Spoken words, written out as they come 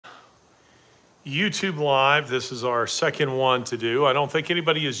YouTube Live. This is our second one to do. I don't think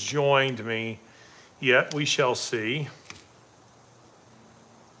anybody has joined me yet. We shall see.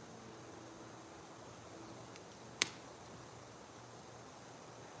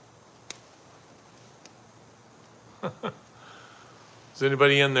 Is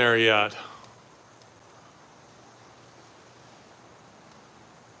anybody in there yet?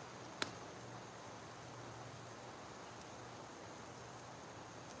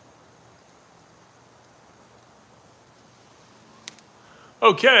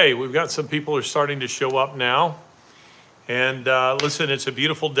 Okay, we've got some people who are starting to show up now. And listen, it's a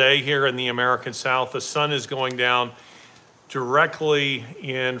beautiful day here in the American South. The sun is going down directly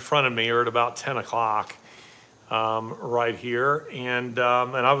in front of me, or at about 10 o'clock right here. And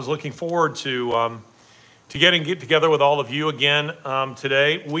I was looking forward to get together with all of you again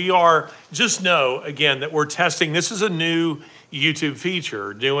today. We are, just know, again, that we're testing. This is a new YouTube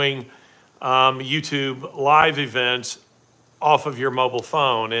feature, doing YouTube live events off of your mobile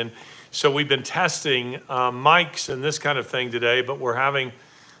phone. And so we've been testing mics and this kind of thing today, but we're having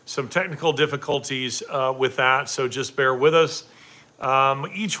some technical difficulties with that, so just bear with us.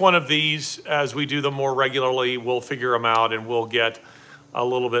 Each one of these, as we do them more regularly, we'll figure them out and we'll get a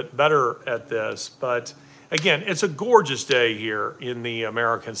little bit better at this. But again, it's a gorgeous day here in the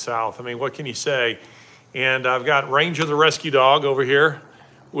American South. I mean, what can you say? And I've got Ranger the rescue dog over here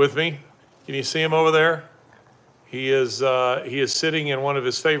with me. Can you see him over there? He is sitting in one of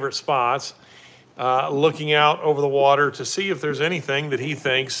his favorite spots, looking out over the water to see if there's anything that he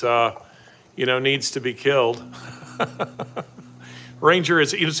thinks, needs to be killed. Ranger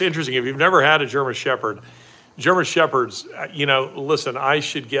is, it's interesting. If you've never had a German Shepherd, German Shepherds, listen, I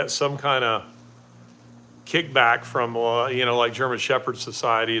should get some kind of kickback from, like German Shepherd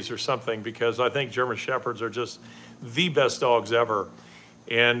societies or something, because I think German Shepherds are just the best dogs ever.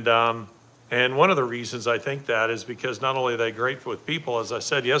 And one of the reasons I think that is because not only are they great with people, as I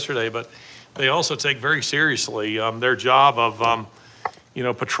said yesterday, but they also take very seriously their job of,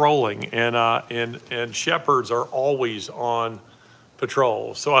 patrolling. And shepherds are always on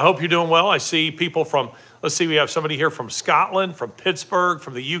patrol. So I hope you're doing well. I see people from, let's see, we have somebody here from Scotland, from Pittsburgh,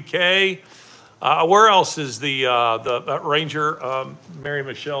 from the UK. Where else is the Ranger? Mary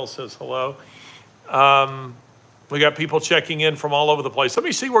Michelle says hello. We got people checking in from all over the place. Let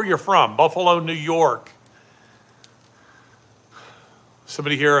me see where you're from. Buffalo, New York.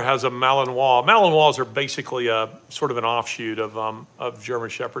 Somebody here has a Malinois. Malinois are basically a sort of an offshoot of German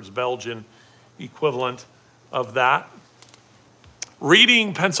Shepherds, Belgian equivalent of that.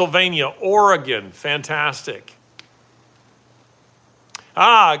 Reading, Pennsylvania, Oregon, fantastic.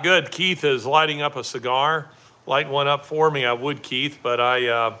 Ah, good. Keith is lighting up a cigar. Light one up for me. I would, Keith, but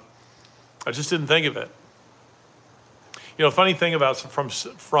I just didn't think of it. Funny thing about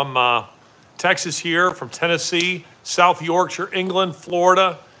from Texas here, from Tennessee, South Yorkshire, England,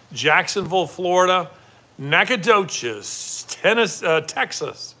 Florida, Jacksonville, Florida, Nacogdoches,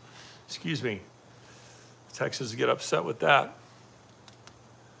 Texas. Excuse me. Texas get upset with that.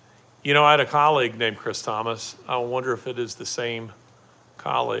 I had a colleague named Chris Thomas. I wonder if it is the same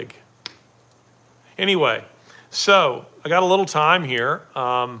colleague. Anyway, so I got a little time here.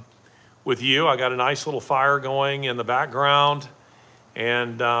 With you. I got a nice little fire going in the background,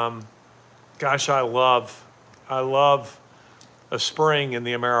 and gosh, I love a spring in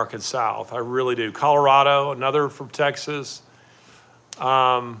the American South. I really do. Colorado, another from Texas.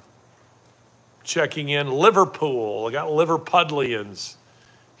 Checking in. Liverpool. I got Liverpudlians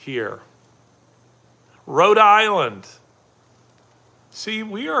here. Rhode Island. See,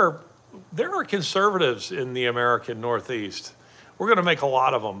 there are conservatives in the American Northeast. We're going to make a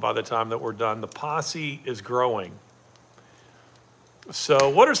lot of them by the time that we're done. The posse is growing. So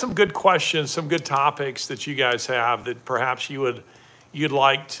what are some good questions, some good topics that you guys have that perhaps you'd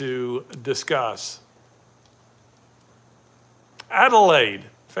like to discuss? Adelaide.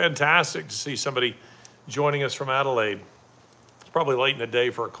 Fantastic to see somebody joining us from Adelaide. It's probably late in the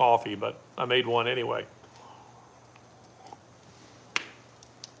day for a coffee, but I made one anyway.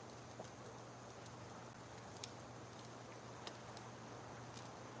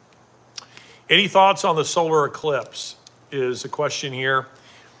 Any thoughts on the solar eclipse is a question here.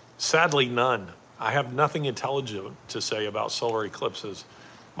 Sadly, none. I have nothing intelligent to say about solar eclipses.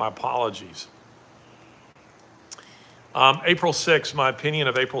 My apologies. April 6th, my opinion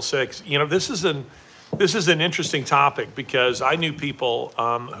of April 6th. This is an interesting topic because I knew people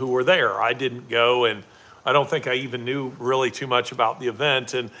who were there. I didn't go, and I don't think I even knew really too much about the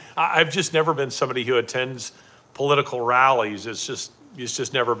event. And I've just never been somebody who attends political rallies. It's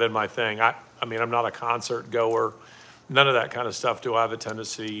just never been my thing. I mean, I'm not a concert goer, none of that kind of stuff do I have a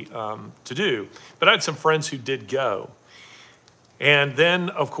tendency to do. But I had some friends who did go. And then,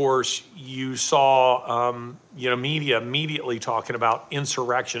 of course, you saw, media immediately talking about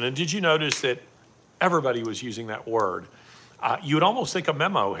insurrection. And did you notice that everybody was using that word? You would almost think a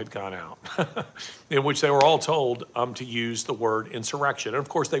memo had gone out in which they were all told to use the word insurrection. And of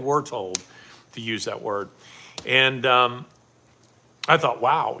course, they were told to use that word. And I thought,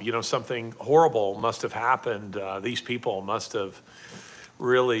 wow, something horrible must have happened. These people must have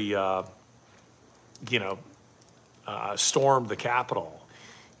really, stormed the Capitol.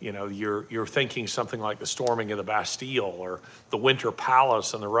 You're thinking something like the storming of the Bastille or the Winter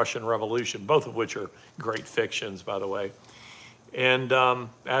Palace and the Russian Revolution, both of which are great fictions, by the way. And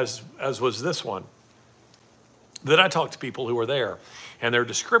as was this one. Then I talked to people who were there, and their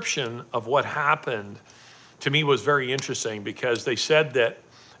description of what happened to me was very interesting, because they said that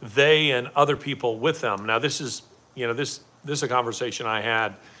they and other people with them. Now this is a conversation I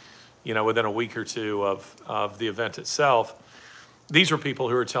had, within a week or two of the event itself. These were people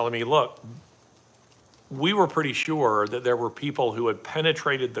who were telling me, look, we were pretty sure that there were people who had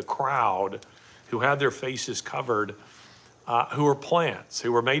penetrated the crowd, who had their faces covered, who were plants,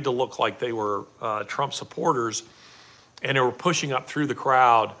 who were made to look like they were Trump supporters, and they were pushing up through the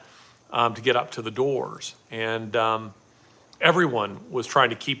crowd to get up to the doors. And everyone was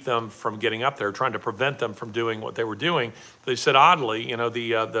trying to keep them from getting up there, trying to prevent them from doing what they were doing. They said, oddly,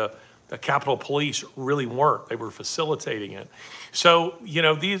 the Capitol Police really weren't. They were facilitating it. So,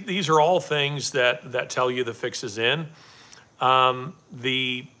 these are all things that tell you the fix is in.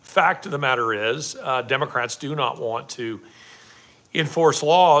 The fact of the matter is, Democrats do not want to enforce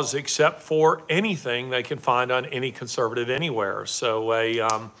laws except for anything they can find on any conservative anywhere. So,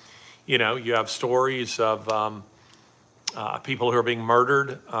 you have stories of people who are being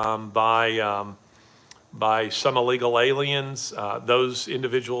murdered by some illegal aliens. Those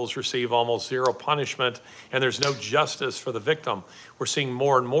individuals receive almost zero punishment, and there's no justice for the victim. We're seeing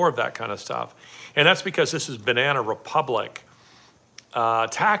more and more of that kind of stuff. And that's because this is Banana Republic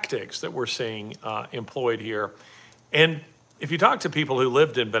tactics that we're seeing employed here. And if you talk to people who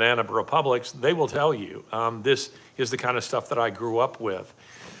lived in banana republics, they will tell you this is the kind of stuff that I grew up with.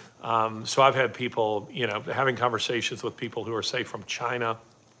 So I've had people, having conversations with people who are, say, from China,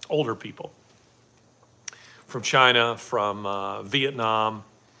 older people, from China, from Vietnam,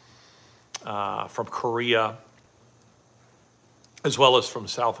 from Korea, as well as from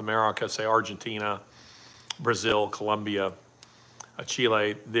South America, say Argentina, Brazil, Colombia,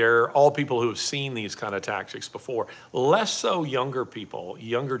 Chile. They're all people who have seen these kind of tactics before. Less so younger people,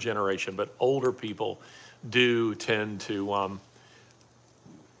 younger generation, but older people do tend to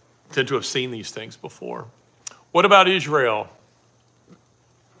have seen these things before. What about Israel?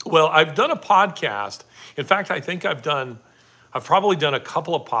 Well, I've done a podcast. In fact, I think I've probably done a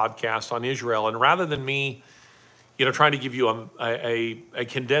couple of podcasts on Israel, and rather than me, trying to give you a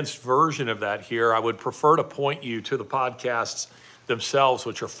condensed version of that here, I would prefer to point you to the podcasts themselves,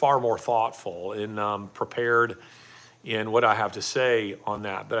 which are far more thoughtful and prepared in what I have to say on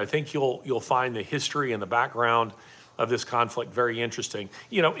that. But I think you'll find the history and the background of this conflict very interesting.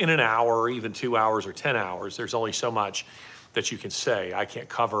 In an hour or even 2 hours or 10 hours, there's only so much that you can say. I can't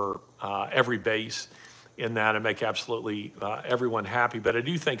cover every base in that and make absolutely everyone happy, but I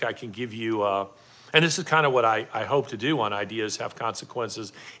do think I can give you, and this is kind of what I hope to do on Ideas Have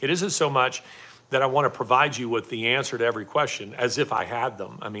Consequences. It isn't so much that I want to provide you with the answer to every question as if I had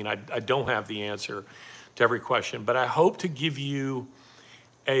them. I mean, I don't have the answer to every question, but I hope to give you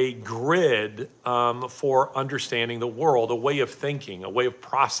a grid for understanding the world, a way of thinking, a way of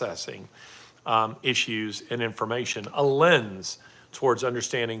processing issues and information, a lens towards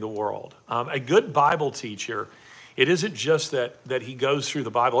understanding the world. A good Bible teacher, it isn't just that he goes through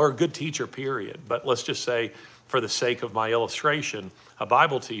the Bible, or a good teacher, period, but let's just say, for the sake of my illustration, a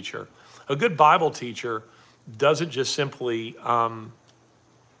Bible teacher. A good Bible teacher doesn't just simply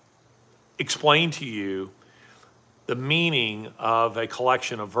explain to you the meaning of a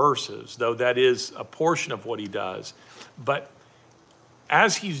collection of verses, though that is a portion of what he does. But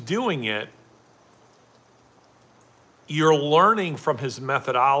as he's doing it, you're learning from his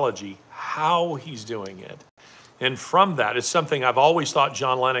methodology how he's doing it. And from that, it's something I've always thought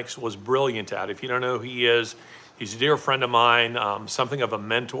John Lennox was brilliant at. If you don't know who he is, he's a dear friend of mine, something of a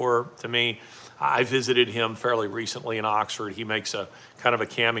mentor to me. I visited him fairly recently in Oxford. He makes a kind of a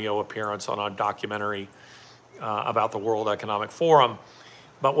cameo appearance on a documentary about the World Economic Forum.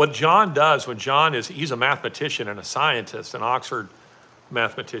 But what John does, he's a mathematician and a scientist, an Oxford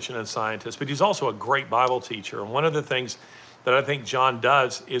mathematician and scientist, but he's also a great Bible teacher. And one of the things that I think John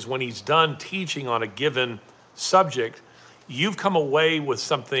does is when he's done teaching on a given subject, you've come away with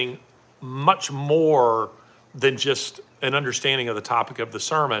something much more than just an understanding of the topic of the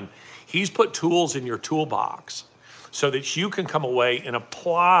sermon. He's put tools in your toolbox so that you can come away and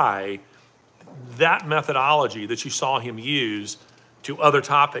apply that methodology that you saw him use to other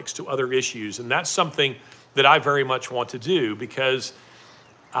topics, to other issues. And that's something that I very much want to do, because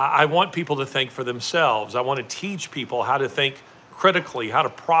I want people to think for themselves. I want to teach people how to think critically, how to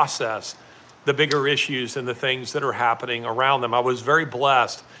process the bigger issues and the things that are happening around them. I was very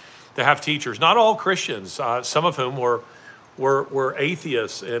blessed to have teachers, not all Christians, some of whom were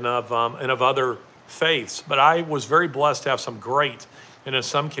atheists and of other faiths, but I was very blessed to have some great, and in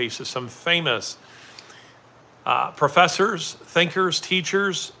some cases, some famous professors, thinkers,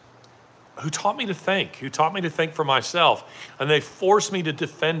 teachers, who taught me to think for myself, and they forced me to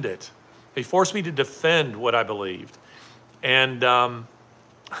defend it. They forced me to defend what I believed. And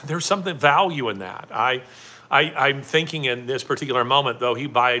there's something value in that. I'm thinking in this particular moment, though he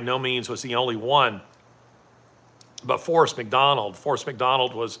by no means was the only one, but Forrest McDonald. Forrest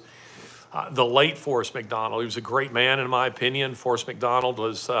McDonald was the late Forrest McDonald. He was a great man, in my opinion. Forrest McDonald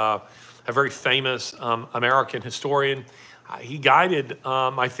was a very famous American historian. He guided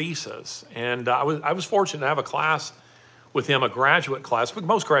my thesis, and I was fortunate to have a class with him, a graduate class, but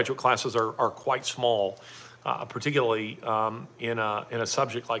most graduate classes are quite small, particularly in a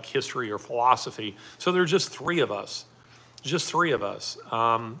subject like history or philosophy. So there are just three of us,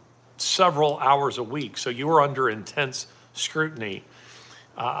 several hours a week. So you were under intense scrutiny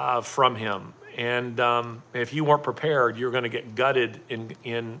from him, and if you weren't prepared, you're going to get gutted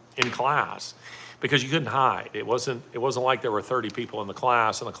in class, because you couldn't hide. It wasn't like there were 30 people in the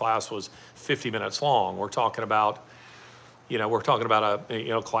class and the class was 50 minutes long. We're talking about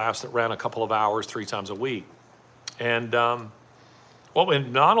a class that ran a couple of hours 3 times a week. And what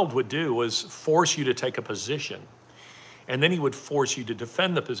McDonald would do was force you to take a position, and then he would force you to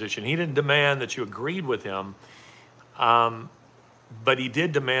defend the position. He didn't demand that you agreed with him, but he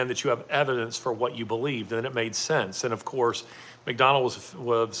did demand that you have evidence for what you believed, and it made sense. And of course, McDonald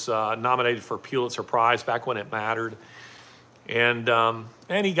was nominated for a Pulitzer Prize back when it mattered, and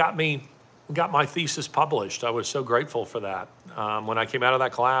he got my thesis published. I was so grateful for that. When I came out of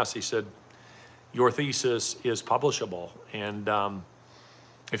that class, he said, "Your thesis is publishable, and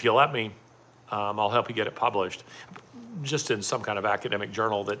if you let me, I'll help you get it published." Just in some kind of academic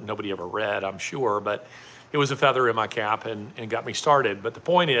journal that nobody ever read, I'm sure, but it was a feather in my cap and got me started. But the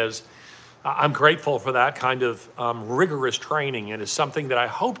point is, I'm grateful for that kind of rigorous training, and it's something that I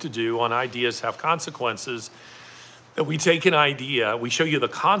hope to do on Ideas Have Consequences, that we take an idea, we show you the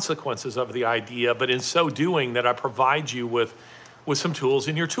consequences of the idea, but in so doing that I provide you with some tools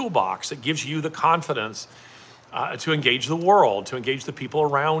in your toolbox that gives you the confidence to engage the world, to engage the people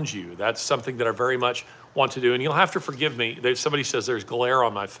around you. That's something that I very much want to do, and you'll have to forgive me. Somebody says there's glare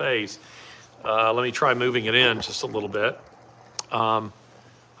on my face. Let me try moving it in just a little bit.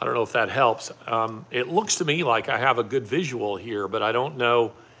 I don't know if that helps. It looks to me like I have a good visual here, but I don't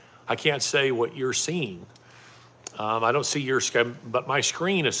know. I can't say what you're seeing. I don't see your screen, but my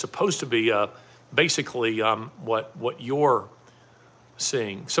screen is supposed to be basically what you're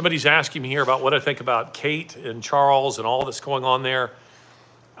seeing. Somebody's asking me here about what I think about Kate and Charles and all that's going on there.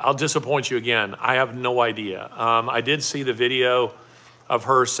 I'll disappoint you again. I have no idea. I did see the video of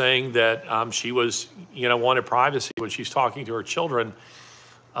her saying that she was, wanted privacy when she's talking to her children,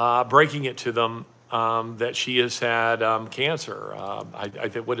 breaking it to them that she has had cancer. I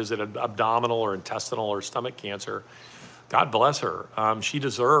think, what is it, abdominal or intestinal or stomach cancer. God bless her. She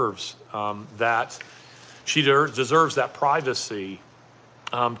deserves that. She deserves that privacy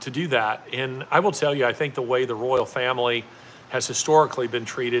to do that. And I will tell you, I think the way the royal family has historically been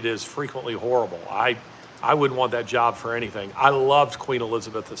treated is frequently horrible. I wouldn't want that job for anything. I loved Queen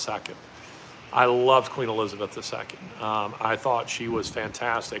Elizabeth II. I thought she was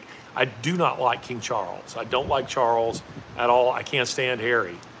fantastic. I do not like King Charles. I don't like Charles at all. I can't stand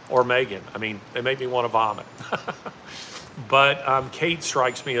Harry or Meghan. I mean, they make me want to vomit. But Kate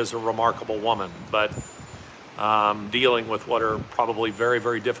strikes me as a remarkable woman, but dealing with what are probably very,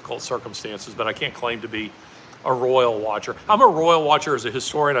 very difficult circumstances, but I can't claim to be a royal watcher. I'm a royal watcher as a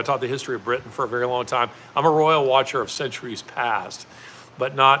historian. I taught the history of Britain for a very long time. I'm a royal watcher of centuries past,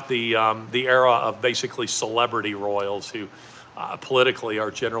 but not the era of basically celebrity royals who politically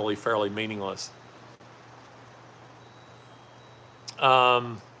are generally fairly meaningless.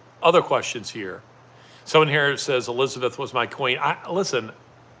 Other questions here. Someone here says Elizabeth was my queen. Listen,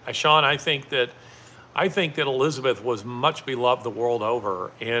 Sean, I think that Elizabeth was much beloved the world over,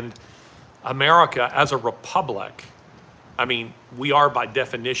 and America as a republic, I mean, we are by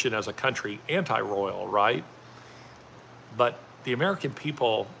definition as a country anti-royal, right? But the American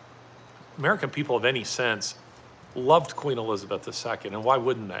people of any sense loved Queen Elizabeth II, and why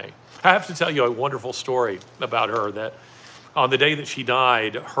wouldn't they? I have to tell you a wonderful story about her, that on the day that she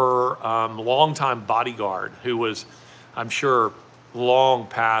died, her longtime bodyguard, who was, I'm sure, long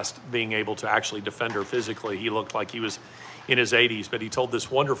past being able to actually defend her physically, he looked like he was in his 80s, but he told this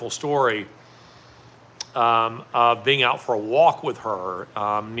wonderful story of being out for a walk with her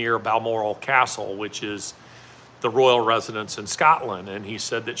near Balmoral Castle, which is the royal residence in Scotland. And he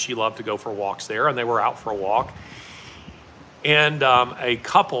said that she loved to go for walks there, and they were out for a walk. And a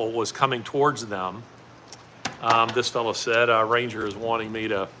couple was coming towards them. This fellow said, Ranger is wanting me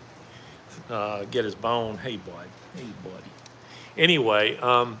to get his bone. Hey, bud. Hey, buddy. Anyway,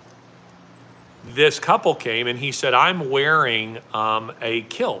 this couple came, and he said, I'm wearing a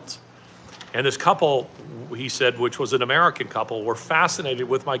kilt. And this couple, he said, which was an American couple, were fascinated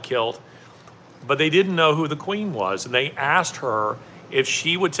with my kilt, but they didn't know who the Queen was. And they asked her if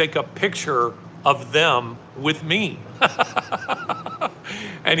she would take a picture of them with me.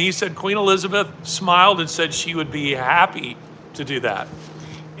 And he said Queen Elizabeth smiled and said she would be happy to do that,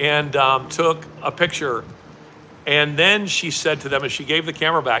 and took a picture. And then she said to them, as she gave the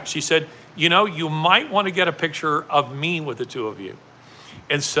camera back, she said, you know, you might want to get a picture of me with the two of you.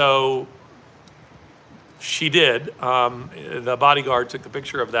 And so she did. The bodyguard took the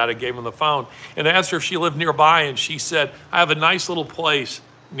picture of that and gave him the phone, and asked her if she lived nearby, and she said, I have a nice little place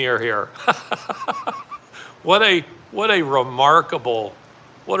near here. What a remarkable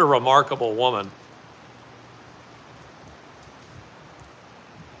woman.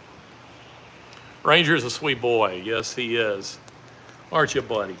 Ranger's a sweet boy. Yes, he is. Aren't you,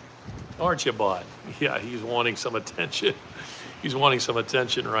 buddy? Aren't you, bud? Yeah, he's wanting some attention. He's wanting some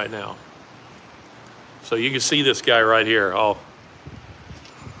attention right now. So you can see this guy right here. Oh.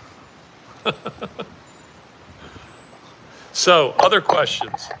 So, other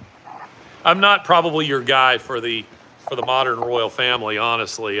questions? I'm not probably your guy for the modern royal family,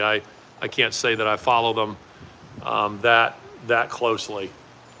 honestly. I can't say that I follow them that closely.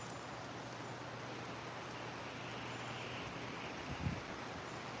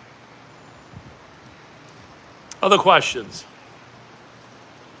 Other questions?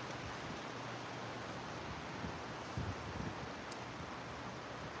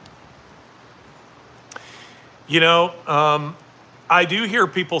 You know, I do hear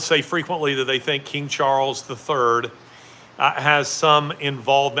people say frequently that they think King Charles III has some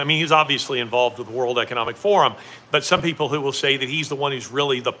involvement. I mean, he's obviously involved with the World Economic Forum, but some people who will say that he's the one who's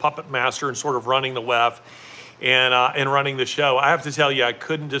really the puppet master and sort of running the WEF and running the show. I have to tell you, I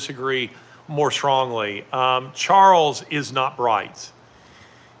couldn't disagree more strongly. Charles is not bright.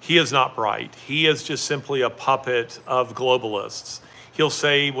 He is not bright. He is just simply a puppet of globalists. He'll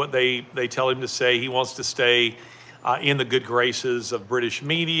say what they tell him to say. He wants to stay in the good graces of British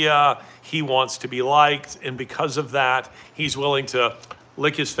media. He wants to be liked, and because of that, he's willing to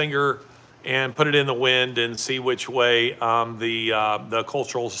lick his finger and put it in the wind and see which way the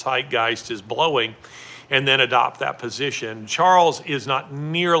cultural zeitgeist is blowing, and then adopt that position. Charles is not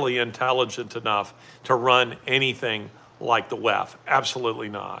nearly intelligent enough to run anything like the WEF. Absolutely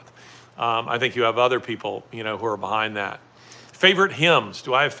not. I think you have other people, you know, who are behind that. Favorite hymns?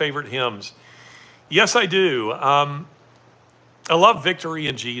 Do I have favorite hymns? Yes, I do. I love Victory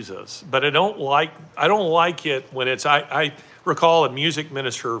in Jesus, but I don't like it when it's. I recall a music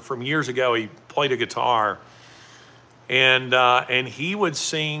minister from years ago. He played a guitar, and he would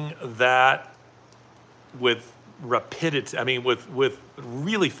sing that with rapidity. I mean, with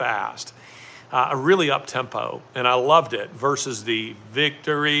really fast, a really up tempo, and I loved it. Versus the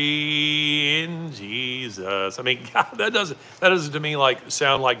Victory in Jesus. I mean, God, that doesn't to me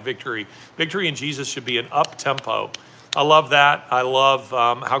sound like victory. Victory in Jesus should be an up tempo. I love that. I love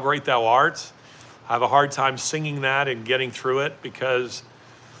How Great Thou Art. I have a hard time singing that and getting through it because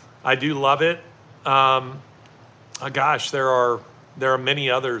I do love it. Gosh, there are many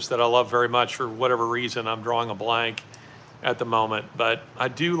others that I love very much. For whatever reason, I'm drawing a blank at the moment, but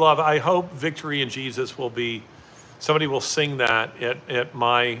I hope Victory in Jesus somebody will sing that at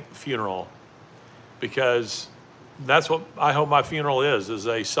my funeral, because that's what I hope my funeral is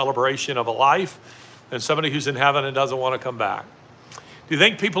a celebration of a life and somebody who's in heaven and doesn't want to come back. Do you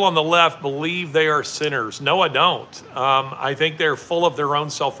think people on the left believe they are sinners? No, I don't. I think they're full of their own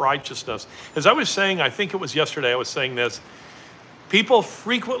self-righteousness. As I was saying, I think it was yesterday I was saying this, people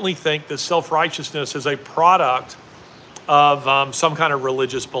frequently think that self-righteousness is a product of some kind of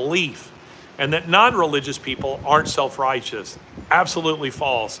religious belief, and that non-religious people aren't self-righteous. Absolutely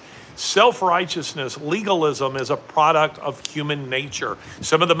false. Self-righteousness, legalism, is a product of human nature.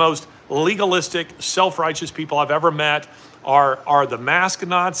 Some of the most legalistic, self-righteous people I've ever met are the mask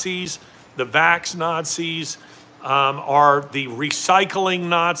Nazis, the vax Nazis, are the recycling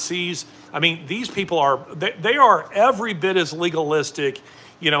Nazis. I mean, these people they are every bit as legalistic,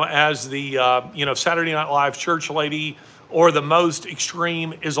 as the, Saturday Night Live church lady or the most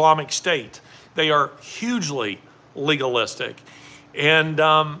extreme Islamic State. They are hugely legalistic. And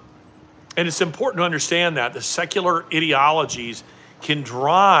it's important to understand that the secular ideologies can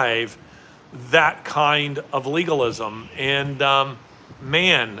drive that kind of legalism. And do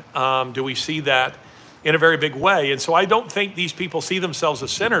we see that in a very big way. And so I don't think these people see themselves as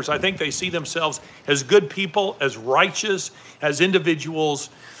sinners. I think they see themselves as good people, as righteous, as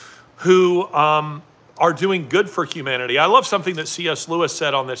individuals who are doing good for humanity. I love something that C.S. Lewis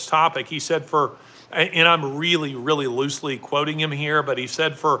said on this topic. He said and I'm really, really loosely quoting him here, but he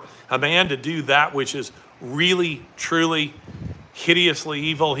said, for a man to do that which is really, truly, hideously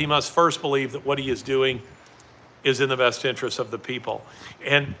evil, he must first believe that what he is doing is in the best interest of the people.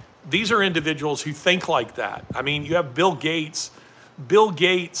 And these are individuals who think like that. I mean, you have Bill Gates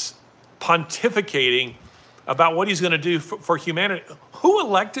pontificating about what he's going to do for humanity. Who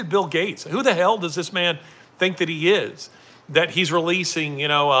elected Bill Gates? Who the hell does this man think that he is? That he's releasing,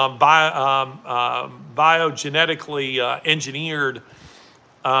 biogenetically engineered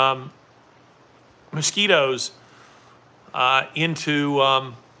mosquitoes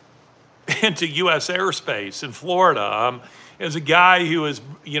into U.S. airspace in Florida. As a guy who is,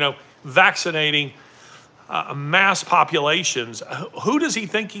 vaccinating mass populations. Who does he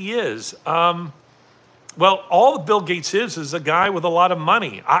think he is? Well, all that Bill Gates is a guy with a lot of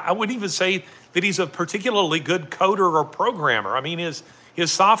money. I wouldn't even say that he's a particularly good coder or programmer. I mean,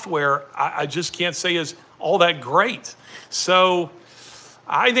 his software, I just can't say is all that great. So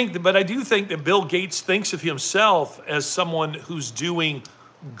I do think that Bill Gates thinks of himself as someone who's doing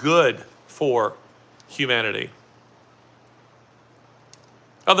good for humanity.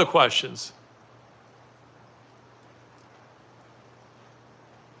 Other questions?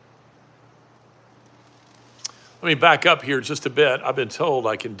 Let me back up here just a bit. I've been told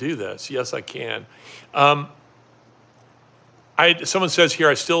I can do this. Yes, I can. Someone says here,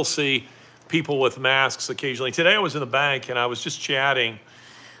 I still see people with masks occasionally. Today I was in the bank and I was just chatting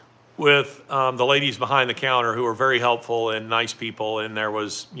with the ladies behind the counter who were very helpful and nice people, and there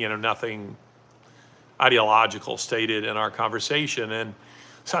was, nothing ideological stated in our conversation. And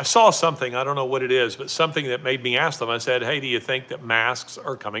so I saw something, I don't know what it is, but something that made me ask them. I said, hey, do you think that masks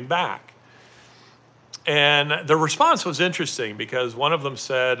are coming back? And the response was interesting because one of them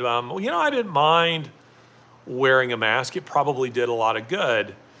said, I didn't mind wearing a mask. It probably did a lot of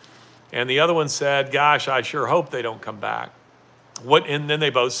good. And the other one said, gosh, I sure hope they don't come back. And then they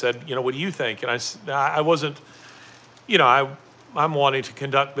both said, what do you think? And I wasn't, I'm wanting to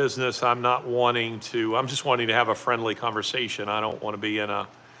conduct business. I'm just wanting to have a friendly conversation. I don't want to be in a,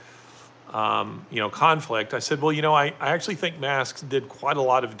 conflict. I said, well, I actually think masks did quite a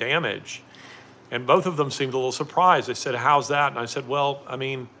lot of damage. And both of them seemed a little surprised. They said, how's that? And I said, well,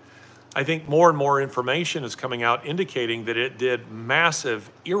 I think more and more information is coming out indicating that it did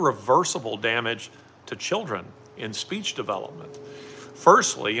massive, irreversible damage to children in speech development.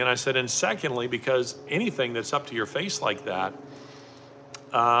 Firstly, and I said, and secondly, because anything that's up to your face like that,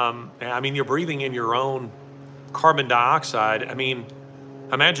 you're breathing in your own carbon dioxide.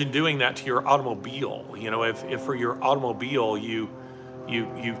 Imagine doing that to your automobile. If for your automobile you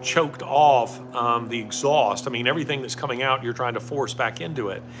choked off the exhaust. Everything that's coming out, you're trying to force back into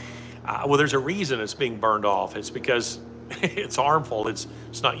it. Well, there's a reason it's being burned off. It's because it's harmful. It's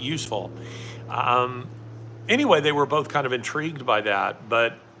not useful. Anyway, they were both kind of intrigued by that,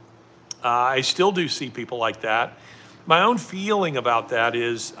 but I still do see people like that. My own feeling about that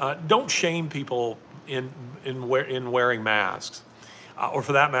is don't shame people in wearing masks, or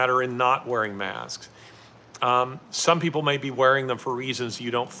for that matter, in not wearing masks. Some people may be wearing them for reasons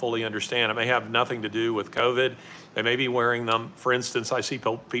you don't fully understand. It may have nothing to do with COVID. They may be wearing them. For instance, I see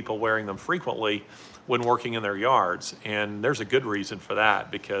people wearing them frequently when working in their yards. And there's a good reason for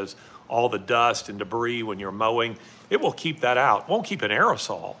that, because all the dust and debris when you're mowing, it will keep that out. It won't keep an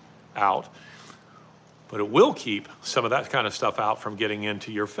aerosol out, but it will keep some of that kind of stuff out from getting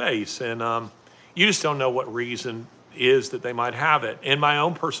into your face. And you just don't know what reason is that they might have it. And my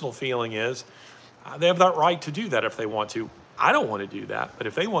own personal feeling is, they have that right to do that if they want to. I don't want to do that, but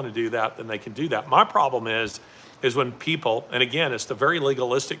if they want to do that, then they can do that. My problem is when people, and again, it's the very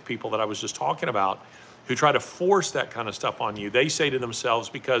legalistic people that I was just talking about, who try to force that kind of stuff on you. They say to themselves,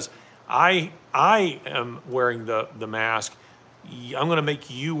 because I am wearing the mask, I'm going to make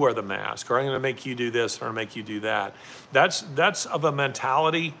you wear the mask, or I'm going to make you do this, or I'm going to make you do that. That's of a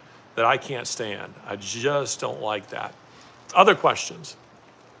mentality that I can't stand. I just don't like that. Other questions?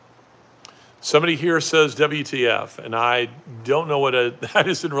 Somebody here says WTF, and I don't know what that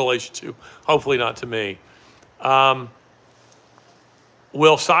is in relation to. Hopefully not to me.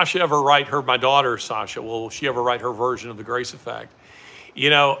 Will Sasha ever write my daughter, Sasha, will she ever write her version of The Grace Effect? You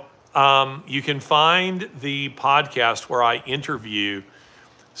know, you can find the podcast where I interview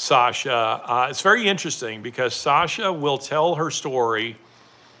Sasha. It's very interesting because Sasha will tell her story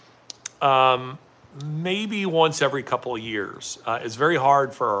maybe once every couple of years. It's very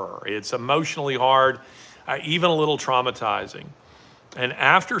hard for her. It's emotionally hard, even a little traumatizing. And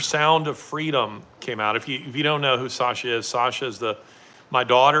after Sound of Freedom came out, if you don't know who Sasha is my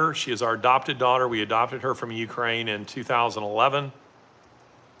daughter. She is our adopted daughter. We adopted her from Ukraine in 2011.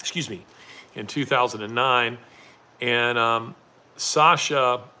 Excuse me, in 2009. And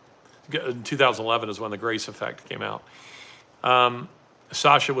Sasha, in 2011 is when The Grace Effect came out.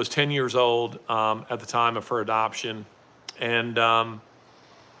 Sasha was 10 years old at the time of her adoption. And,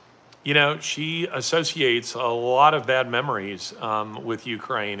 you know, she associates a lot of bad memories with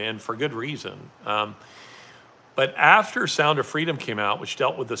Ukraine, and for good reason. But after Sound of Freedom came out, which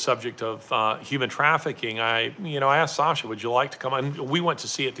dealt with the subject of human trafficking, I asked Sasha, would you like to come on? We went to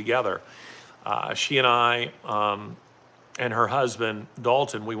see it together. She and I and her husband,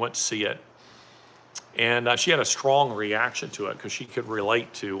 Dalton, we went to see it. And she had a strong reaction to it because she could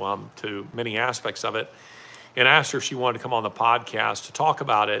relate to many aspects of it. And I asked her if she wanted to come on the podcast to talk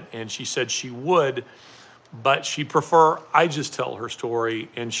about it. And she said she would, but she'd prefer I just tell her story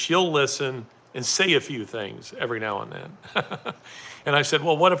and she'll listen and say a few things every now and then. And I said,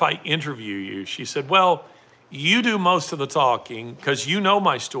 well, what if I interview you? She said, well, you do most of the talking because you know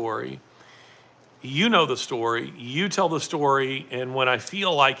my story. You know the story. You tell the story. And when I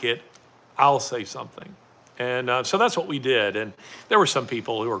feel like it, I'll say something. And so that's what we did. And there were some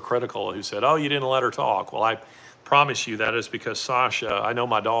people who were critical who said, oh, you didn't let her talk. Well, I promise you that is because Sasha, I know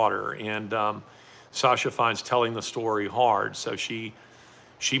my daughter, and Sasha finds telling the story hard. So she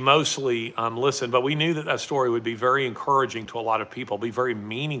mostly listened, but we knew that story would be very encouraging to a lot of people, be very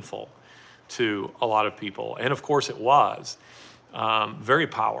meaningful to a lot of people. And of course it was very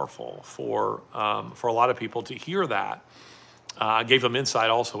powerful for a lot of people to hear that. Gave them insight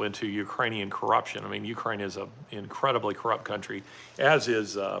also into Ukrainian corruption. I mean, Ukraine is an incredibly corrupt country, as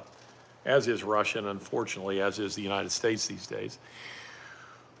is Russia, and unfortunately, as is the United States these days,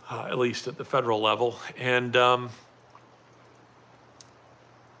 at least at the federal level. And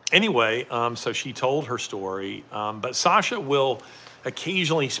anyway, so she told her story. But Sasha will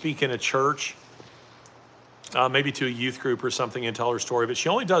occasionally speak in a church, maybe to a youth group or something, and tell her story. But she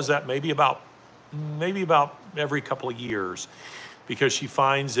only does that maybe about every couple of years because she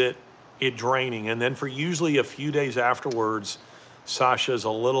finds it draining. And then for usually a few days afterwards, Sasha's a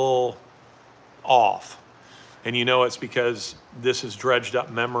little off. And you know it's because this has dredged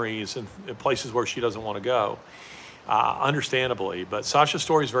up memories and places where she doesn't want to go, understandably. But Sasha's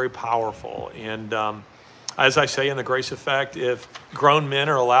story is very powerful. And as I say in The Grace Effect, if grown men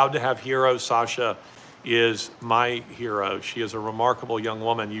are allowed to have heroes, Sasha is my hero. She is a remarkable young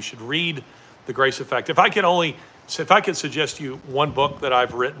woman. You should read The Grace Effect. If I could suggest you one book that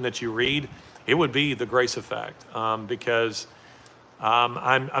I've written that you read, it would be The Grace Effect, because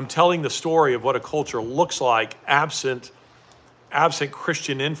I'm telling the story of what a culture looks like absent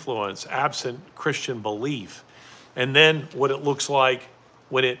Christian influence, absent Christian belief, and then what it looks like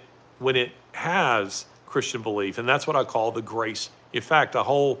when it has Christian belief, and that's what I call the grace effect. A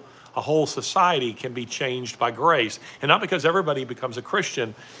whole society can be changed by grace, and not because everybody becomes a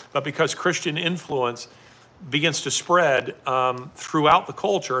Christian, but because Christian influence begins to spread throughout the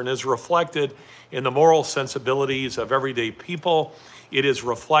culture and is reflected in the moral sensibilities of everyday people. It is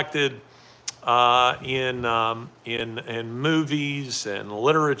reflected in movies and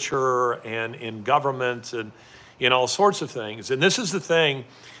literature and in government and in all sorts of things. And this is the thing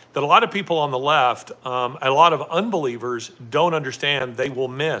that a lot of people on the left, a lot of unbelievers don't understand, they will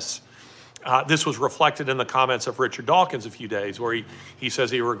miss. This was reflected in the comments of Richard Dawkins a few days, where he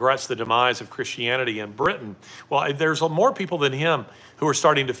says he regrets the demise of Christianity in Britain. Well, there's more people than him who are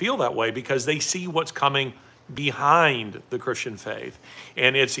starting to feel that way because they see what's coming behind the Christian faith.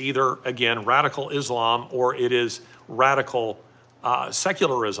 And it's either, again, radical Islam or it is radical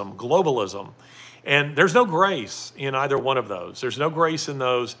secularism, globalism. And there's no grace in either one of those. There's no grace in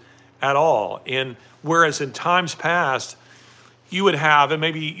those at all. And whereas in times past, you would have, and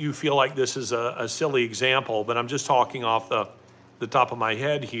maybe you feel like this is a silly example, but I'm just talking off the top of my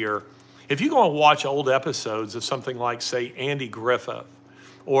head here. If you go and watch old episodes of something like, say, Andy Griffith,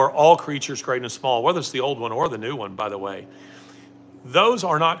 or All Creatures Great and Small, whether it's the old one or the new one, by the way, those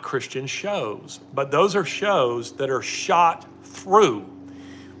are not Christian shows, but those are shows that are shot through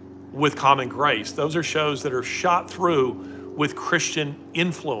with common grace. Those are shows that are shot through with Christian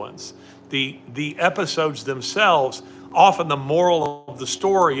influence. The episodes themselves, often the moral of the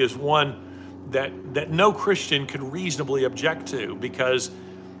story is one that no Christian could reasonably object to, because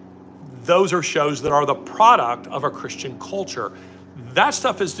those are shows that are the product of a Christian culture. That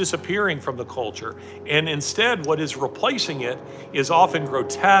stuff is disappearing from the culture. And instead, what is replacing it is often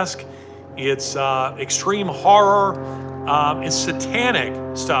grotesque, it's extreme horror, it's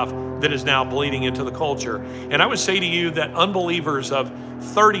satanic stuff that is now bleeding into the culture. And I would say to you that unbelievers of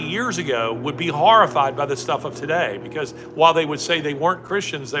 30 years ago would be horrified by the stuff of today, because while they would say they weren't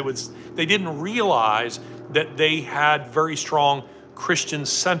Christians, they didn't realize that they had very strong Christian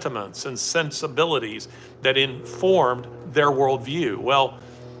sentiments and sensibilities that informed their worldview. Well,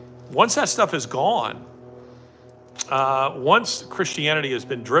 once that stuff is gone, once Christianity has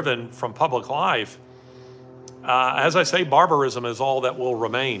been driven from public life, as I say, barbarism is all that will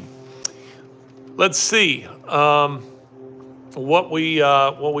remain. Let's see what we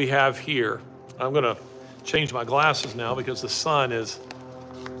have here. I'm going to change my glasses now because the sun is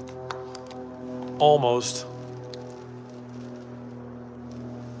almost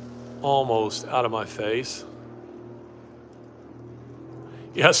out of my face.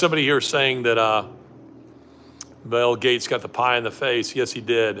 Yeah, somebody here saying that Bill Gates got the pie in the face. Yes, he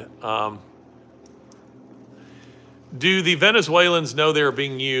did. Do the Venezuelans know they're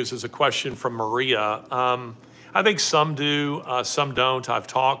being used? Is a question from Maria. I think some do, some don't. I've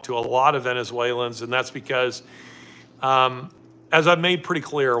talked to a lot of Venezuelans, and that's because, as I've made pretty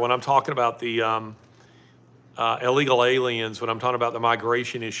clear, when I'm talking about the illegal aliens, when I'm talking about the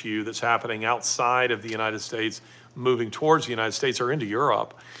migration issue that's happening outside of the United States, moving towards the United States or into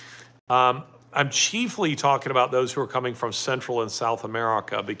Europe, I'm chiefly talking about those who are coming from Central and South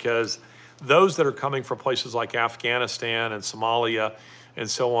America, because those that are coming from places like Afghanistan and Somalia and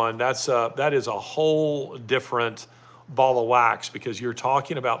so on, that is a whole different ball of wax, because you're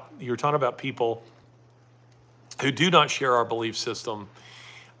talking about people who do not share our belief system,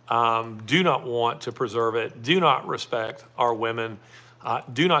 do not want to preserve it, do not respect our women,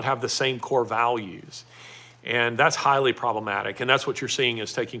 do not have the same core values. And that's highly problematic. And that's what you're seeing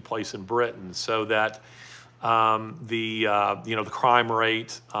is taking place in Britain, so that the crime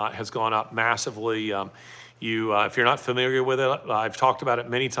rate has gone up massively. If you're not familiar with it, I've talked about it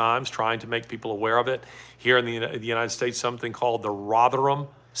many times, trying to make people aware of it. Here in the United States, something called the Rotherham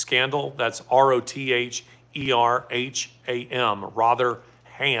scandal. That's Rotherham,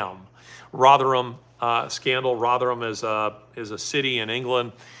 Rotherham. Rotherham scandal. Rotherham is a city in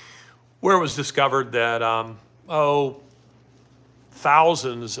England where it was discovered that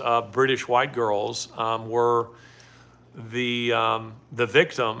thousands of British white girls were the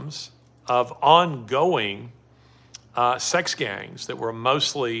victims of ongoing sex gangs that were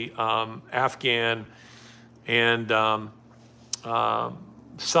mostly Afghan and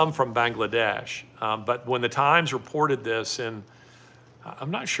some from Bangladesh. But when the Times reported this in, I'm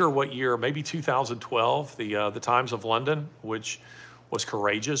not sure what year, maybe 2012, the Times of London, which was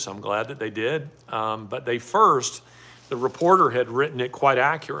courageous, I'm glad that they did. But the reporter had written it quite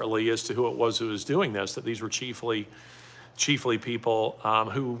accurately as to who it was who was doing this, that these were chiefly people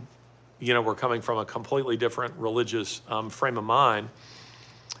who, were coming from a completely different religious frame of mind.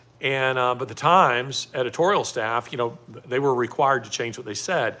 And but the Times editorial staff, they were required to change what they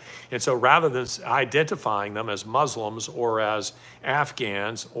said. And so rather than identifying them as Muslims or as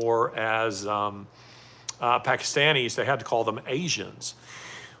Afghans or as Pakistanis, they had to call them Asians.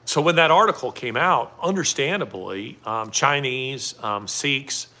 So when that article came out, understandably, Chinese,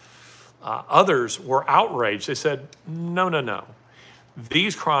 Sikhs, others were outraged. They said, no.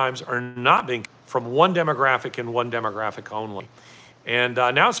 These crimes are not being from one demographic and one demographic only. And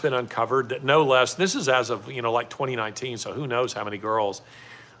now it's been uncovered that no less, this is as of, like 2019, so who knows how many girls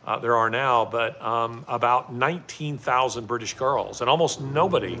there are now, but about 19,000 British girls, and almost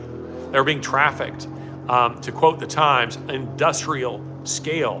nobody, they're being trafficked. To quote the Times, industrial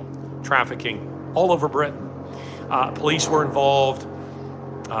scale trafficking all over Britain. Police were involved,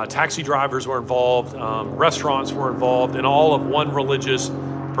 taxi drivers were involved, restaurants were involved, and all of one religious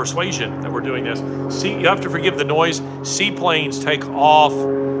persuasion that we're doing this. You have to forgive the noise. Seaplanes take off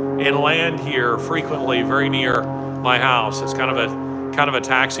and land here frequently very near my house. It's kind of a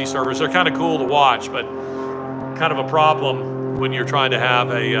taxi service. They're kind of cool to watch, but kind of a problem when you're trying to have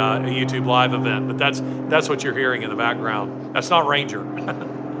a YouTube live event. But that's what you're hearing in the background. That's not Ranger.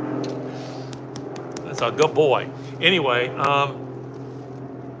 That's a good boy. Anyway,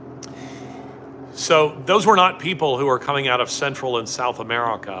 So those were not people who were coming out of Central and South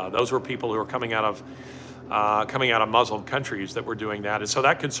America. Those were people who were coming out of Muslim countries that were doing that. And so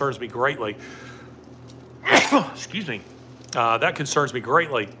that concerns me greatly. Excuse me. That concerns me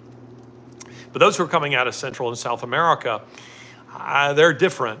greatly. But those who are coming out of Central and South America, they're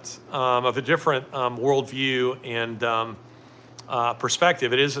different, of a different worldview and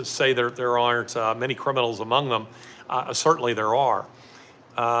perspective. It isn't to say there aren't many criminals among them. Certainly there are.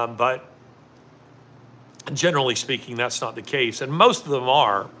 But generally speaking, that's not the case. And most of them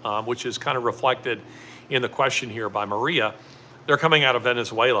are, which is kind of reflected in the question here by Maria. They're coming out of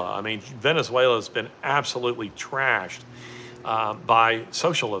Venezuela. I mean, Venezuela has been absolutely trashed by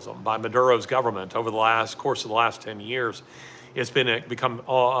socialism, by Maduro's government over the course of the last 10 years. It's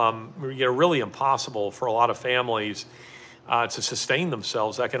become really impossible for a lot of families to sustain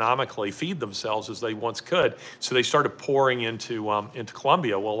themselves economically, feed themselves as they once could. So they started pouring into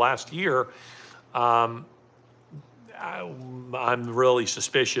Colombia. Well, last year, I'm really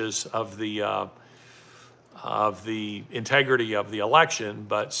suspicious of the integrity of the election,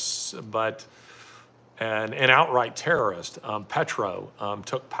 but an outright terrorist, Petro,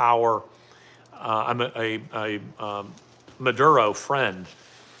 took power. I'm a Maduro friend.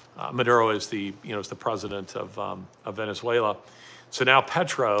 Maduro is the president of Venezuela. So now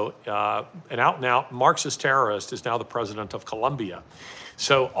Petro, an out-and-out Marxist terrorist, is now the president of Colombia.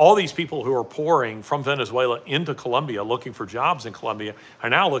 So all these people who are pouring from Venezuela into Colombia, looking for jobs in Colombia,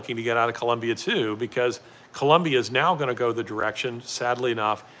 are now looking to get out of Colombia too, because Colombia is now going to go the direction, sadly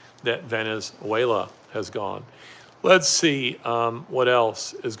enough, that Venezuela has gone. Let's see what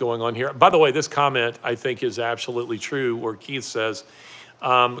else is going on here. By the way, this comment I think is absolutely true, where Keith says,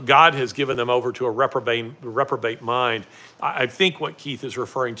 God has given them over to a reprobate mind. I think what Keith is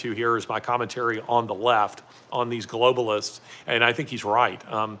referring to here is my commentary on the left, on these globalists, and I think he's right.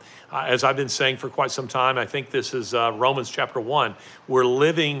 As I've been saying for quite some time, I think this is Romans chapter 1. We're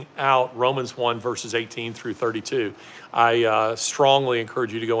living out Romans 1 verses 18 through 32. I strongly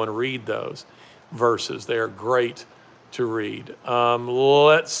encourage you to go and read those verses. They are great to read.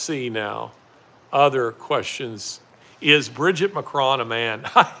 Let's see now. Other questions. Is Bridget Macron a man?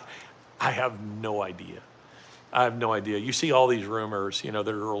 I have no idea. I have no idea. You see all these rumors, that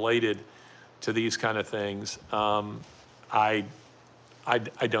are related to these kind of things. I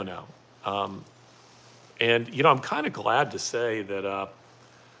don't know. And I'm kind of glad to say that.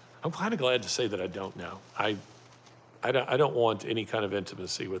 I'm kind of glad to say that I don't know. I don't want any kind of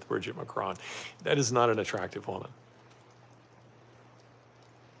intimacy with Bridget Macron. That is not an attractive woman.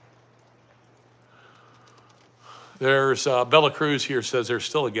 There's Bella Cruz here says there's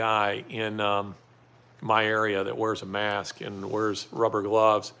still a guy in my area that wears a mask and wears rubber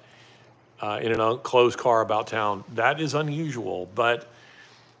gloves in an unclosed car about town. That is unusual, but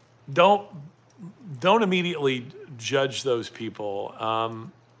don't immediately judge those people.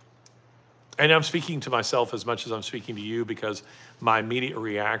 And I'm speaking to myself as much as I'm speaking to you, because my immediate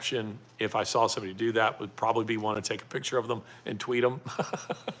reaction, if I saw somebody do that, would probably be want to take a picture of them and tweet them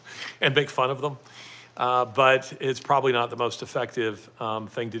and make fun of them. But it's probably not the most effective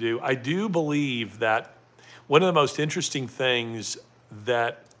thing to do. I do believe that one of the most interesting things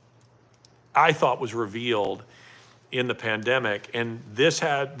that I thought was revealed in the pandemic, and this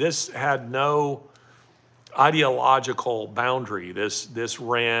had no ideological boundary. This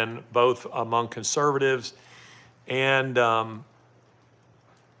ran both among conservatives and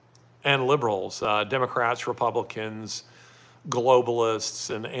liberals, Democrats, Republicans,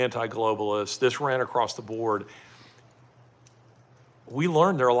 globalists and anti-globalists. This ran across the board. We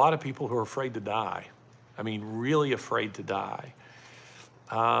learned there are a lot of people who are afraid to die. I mean, really afraid to die.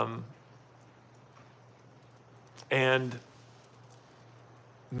 And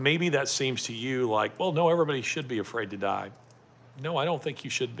maybe that seems to you like, well, no, everybody should be afraid to die. No, I don't think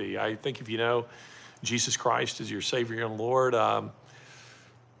you should be. I think if you know Jesus Christ is your Savior and Lord, I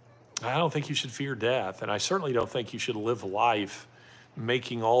don't think you should fear death. And I certainly don't think you should live life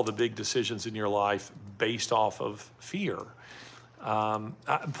making all the big decisions in your life based off of fear.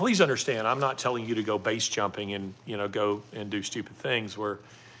 Please understand, I'm not telling you to go base jumping and go and do stupid things where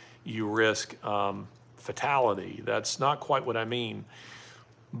you risk fatality. That's not quite what I mean.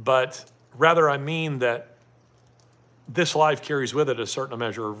 But rather, I mean that this life carries with it a certain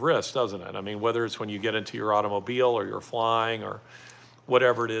measure of risk, doesn't it? I mean, whether it's when you get into your automobile or you're flying or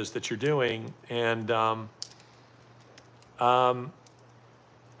whatever it is that you're doing. And I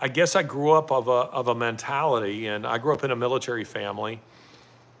guess I grew up of a mentality, and I grew up in a military family.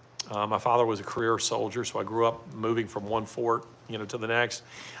 My father was a career soldier, so I grew up moving from one fort, to the next.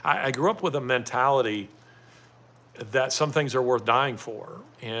 I grew up with a mentality that some things are worth dying for.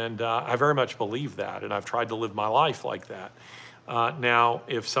 And I very much believe that, and I've tried to live my life like that. Now,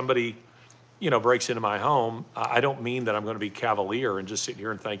 if somebody, breaks into my home, I don't mean that I'm going to be cavalier and just sit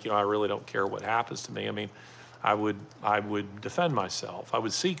here and think, I really don't care what happens to me. I mean, I would defend myself. I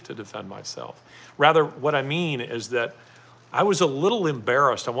would seek to defend myself. Rather, what I mean is that I was a little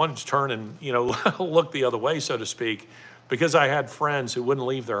embarrassed. I wanted to turn and, look the other way, so to speak, because I had friends who wouldn't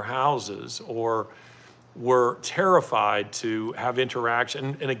leave their houses or were terrified to have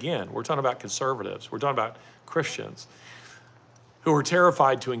interaction. And again, we're talking about conservatives. We're talking about Christians who were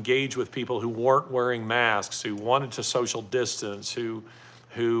terrified to engage with people who weren't wearing masks, who wanted to social distance, who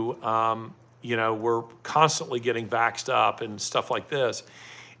were constantly getting vaxxed up and stuff like this.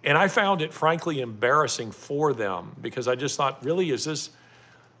 And I found it frankly embarrassing for them because I just thought, really, is this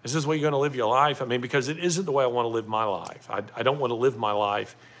the way you're going to live your life? I mean, because it isn't the way I want to live my life. I don't want to live my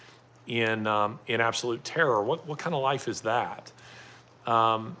life in absolute terror. What kind of life is that?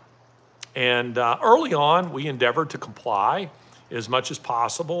 Early on, we endeavored to comply as much as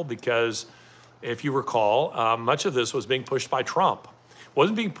possible because, if you recall, much of this was being pushed by Trump. It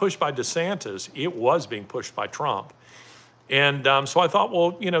wasn't being pushed by DeSantis. It was being pushed by Trump. And so I thought,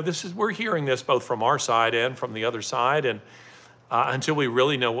 well, we're hearing this both from our side and from the other side. And until we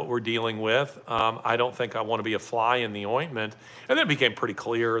really know what we're dealing with, I don't think I want to be a fly in the ointment. And then it became pretty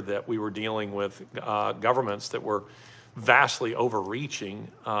clear that we were dealing with governments that were vastly overreaching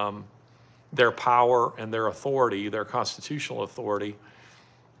their power and their authority, their constitutional authority.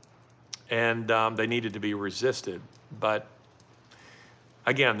 And they needed to be resisted. But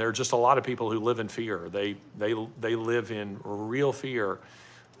again, there are just a lot of people who live in fear. They live in real fear.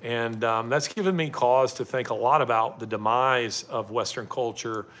 And that's given me cause to think a lot about the demise of Western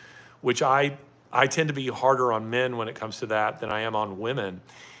culture, which I tend to be harder on men when it comes to that than I am on women.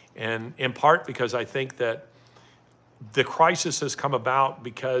 And in part because I think that the crisis has come about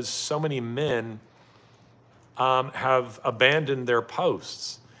because so many men have abandoned their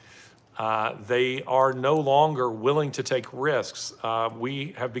posts. They are no longer willing to take risks.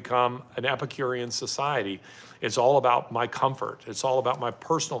 We have become an Epicurean society. It's all about my comfort. It's all about my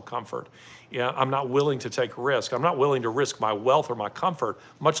personal comfort. I'm not willing to take risk. I'm not willing to risk my wealth or my comfort,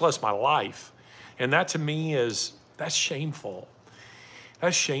 much less my life. And that to me that's shameful.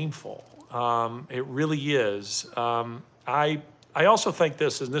 That's shameful. It really is. I also think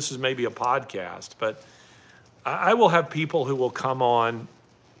this, and this is maybe a podcast, but I will have people who will come on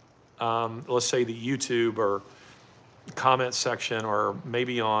let's say the YouTube or comment section or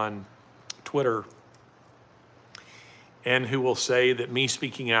maybe on Twitter, and who will say that me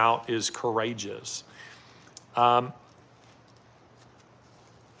speaking out is courageous.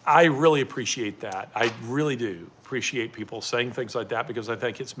 I really appreciate that. I really do appreciate people saying things like that because I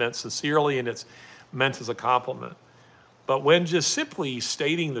think it's meant sincerely and it's meant as a compliment. But when just simply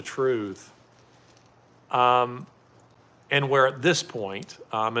stating the truth, and where at this point,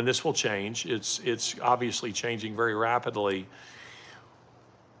 and this will change, it's obviously changing very rapidly,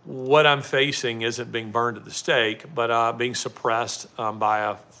 what I'm facing isn't being burned at the stake, but being suppressed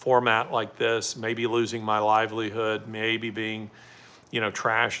by a format like this, maybe losing my livelihood, maybe being,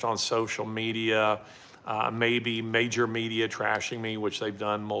 trashed on social media, maybe major media trashing me, which they've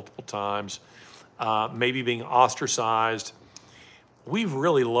done multiple times, maybe being ostracized. We've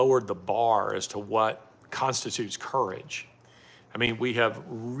really lowered the bar as to what constitutes courage. I mean, we have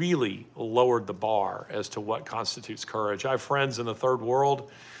really lowered the bar as to what constitutes courage. I have friends in the third world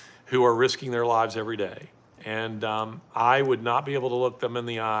who are risking their lives every day. And I would not be able to look them in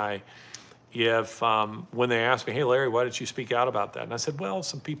the eye if when they asked me, hey, Larry, why did you speak out about that? And I said, well,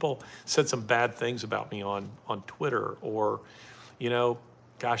 some people said some bad things about me on Twitter, or,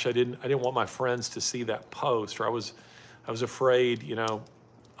 gosh, I didn't want my friends to see that post, or I was afraid,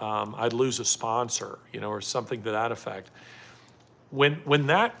 I'd lose a sponsor, or something to that effect. When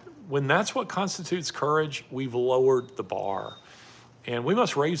that's what constitutes courage, we've lowered the bar. And we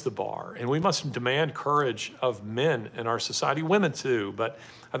must raise the bar, and we must demand courage of men in our society, women too, but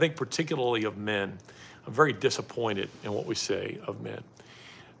I think particularly of men. I'm very disappointed in what we say of men.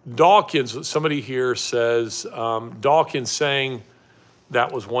 Dawkins, somebody here says, Dawkins saying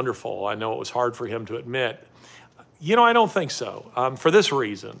that was wonderful. I know it was hard for him to admit. I don't think so, for this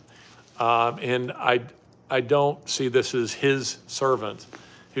reason. And I don't see this as his servant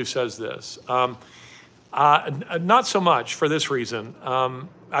who says this. Not so much for this reason.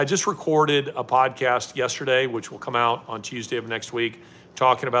 I just recorded a podcast yesterday, which will come out on Tuesday of next week,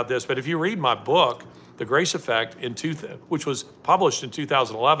 talking about this. But if you read my book, The Grace Effect, which was published in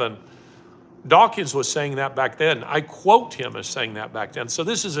 2011, Dawkins was saying that back then. I quote him as saying that back then. So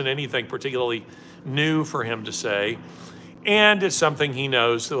this isn't anything particularly new for him to say. And it's something he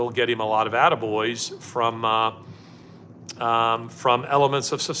knows that will get him a lot of attaboys from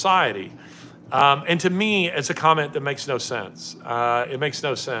elements of society. And to me, it's a comment that makes no sense. It makes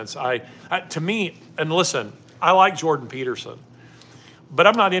no sense. To me, and listen, I like Jordan Peterson, but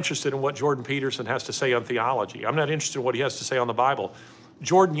I'm not interested in what Jordan Peterson has to say on theology. I'm not interested in what he has to say on the Bible.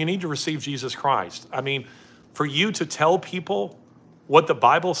 Jordan, you need to receive Jesus Christ. I mean, for you to tell people what the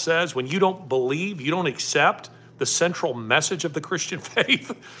Bible says when you don't believe, you don't accept the central message of the Christian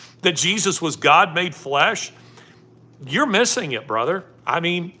faith, that Jesus was God made flesh, you're missing it, brother. I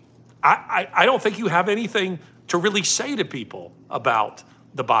mean, I don't think you have anything to really say to people about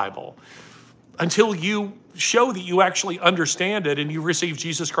the Bible until you show that you actually understand it and you receive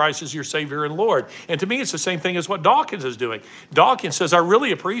Jesus Christ as your Savior and Lord. And to me, it's the same thing as what Dawkins is doing. Dawkins says, I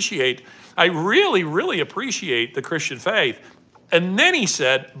really appreciate the Christian faith. And then he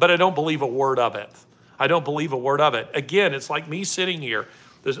said, but I don't believe a word of it. I don't believe a word of it. Again, it's like me sitting here.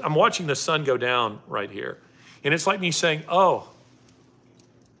 I'm watching the sun go down right here. And it's like me saying, oh,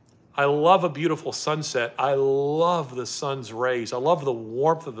 I love a beautiful sunset. I love the sun's rays. I love the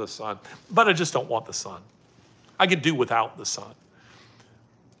warmth of the sun, but I just don't want the sun. I could do without the sun.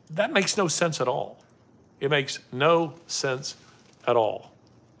 That makes no sense at all. It makes no sense at all.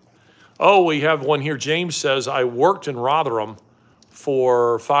 Oh, we have one here. James says, I worked in Rotherham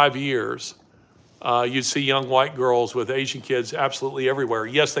for 5 years. You'd see young white girls with Asian kids absolutely everywhere.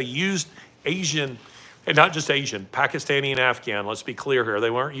 Yes, they used Asian, and not just Asian, Pakistani and Afghan. Let's be clear here. They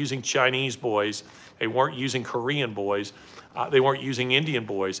weren't using Chinese boys. They weren't using Korean boys. They weren't using Indian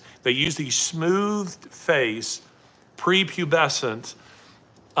boys. They used these smoothed face, prepubescent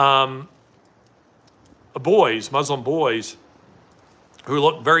boys, Muslim boys, who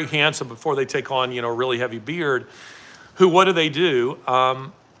look very handsome before they take on, a really heavy beard. Who, what do?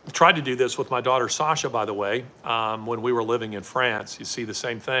 Tried to do this with my daughter Sasha, by the way, when we were living in France. You see the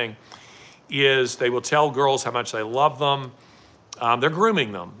same thing. Is they will tell girls how much they love them. They're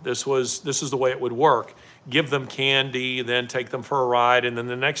grooming them. This is the way it would work. Give them candy, then take them for a ride, and then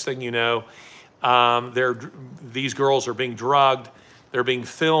the next thing you know, these girls are being drugged. They're being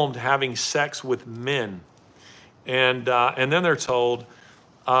filmed having sex with men, and then they're told,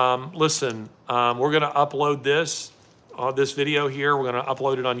 listen, we're going to upload this video here. We're going to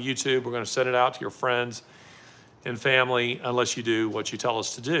upload it on YouTube. We're going to send it out to your friends and family unless you do what you tell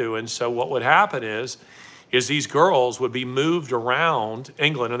us to do. And so what would happen is these girls would be moved around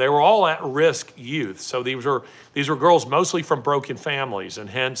England, and they were all at-risk youth. So these were girls mostly from broken families, and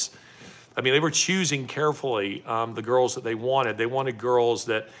hence, I mean, they were choosing carefully the girls that they wanted. They wanted girls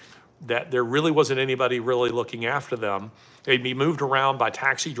that there really wasn't anybody really looking after them. They'd be moved around by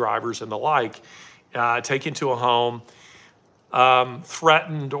taxi drivers and the like, taken to a home,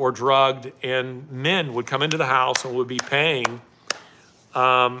 threatened or drugged, and men would come into the house and would be paying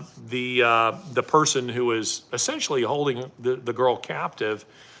the person who is essentially holding the girl captive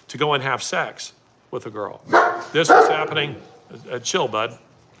to go and have sex with the girl. This was happening. Chill, bud.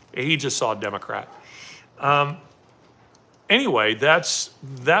 He just saw a Democrat. Anyway, that's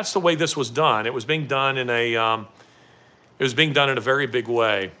the way this was done. It was being done in a very big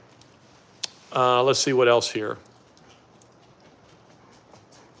way. Let's see what else here.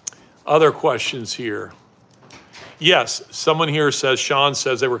 Other questions here. Yes, someone here says, Sean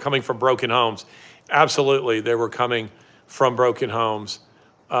says they were coming from broken homes. Absolutely, they were coming from broken homes.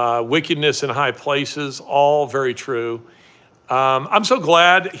 Wickedness in high places, all very true. I'm so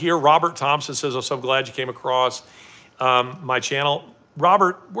glad here, Robert Thompson says, I'm so glad you came across my channel.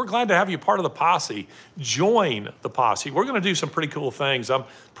 Robert, we're glad to have you part of the posse. Join the posse. We're going to do some pretty cool things. I'm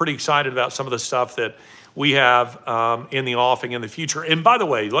pretty excited about some of the stuff that we have in the offing in the future. And by the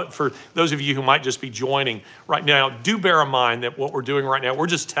way, for those of you who might just be joining right now, do bear in mind that what we're doing right now, we're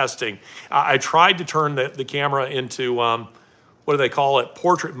just testing. I tried to turn the camera into, what do they call it,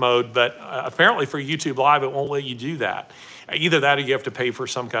 portrait mode, but apparently for YouTube Live, it won't let you do that. Either that or you have to pay for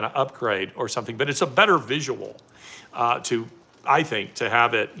some kind of upgrade or something, but it's a better visual I think, to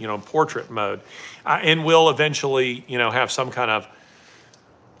have it, in portrait mode. And we'll eventually, have some kind of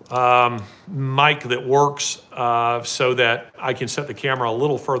mic that works so that I can set the camera a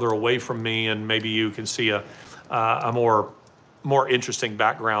little further away from me, and maybe you can see a more interesting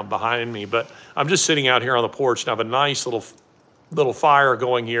background behind me. But I'm just sitting out here on the porch and I have a nice little fire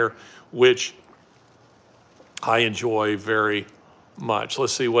going here, which I enjoy very much.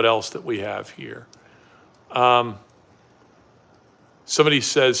 Let's see what else that we have here. Somebody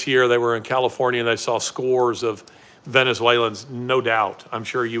says here they were in California and they saw scores of Venezuelans, no doubt. I'm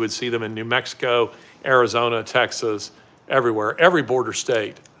sure you would see them in New Mexico, Arizona, Texas, everywhere, every border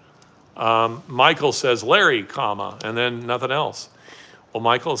state. Michael says, Larry, comma, and then nothing else. Well,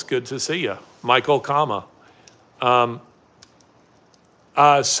 Michael, it's good to see you. Michael, comma.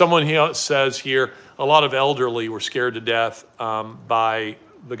 Someone here says here, a lot of elderly were scared to death by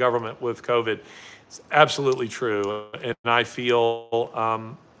the government with COVID. It's absolutely true, and I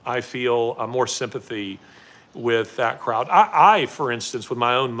feel more sympathy with that crowd. I, for instance, with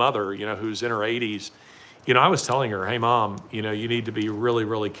my own mother, who's in her 80s, I was telling her, hey, Mom, you need to be really,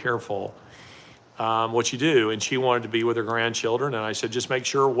 really careful what you do. And she wanted to be with her grandchildren. And I said, just make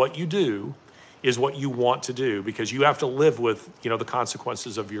sure what you do is what you want to do, because you have to live with, the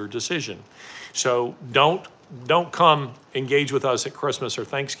consequences of your decision. So don't come engage with us at Christmas or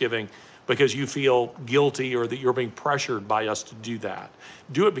Thanksgiving because you feel guilty or that you're being pressured by us to do that.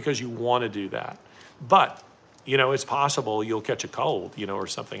 Do it because you want to do that. But it's possible you'll catch a cold, or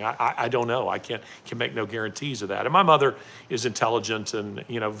something. I don't know. I can make no guarantees of that. And my mother is intelligent and,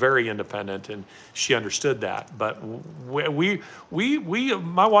 very independent, and she understood that. But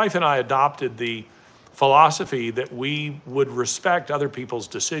my wife and I adopted the philosophy that we would respect other people's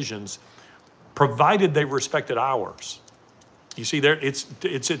decisions, provided they respected ours. You see,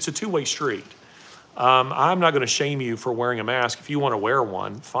 it's a two-way street. I'm not going to shame you for wearing a mask. If you want to wear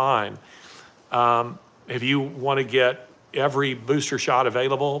one, fine. If you want to get every booster shot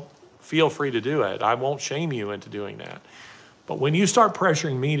available, feel free to do it. I won't shame you into doing that. But when you start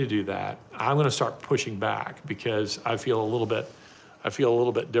pressuring me to do that, I'm going to start pushing back because I feel a little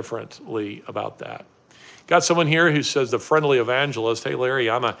bit differently about that. Got someone here who says, the friendly evangelist, hey, Larry,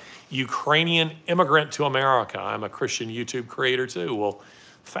 I'm a Ukrainian immigrant to America. I'm a Christian YouTube creator too. Well,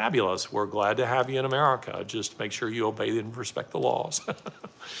 fabulous. We're glad to have you in America. Just make sure you obey and respect the laws.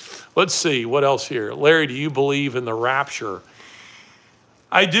 Let's see, what else here? Larry, do you believe in the rapture?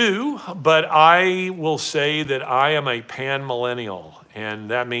 I do, but I will say that I am a pan-millennial,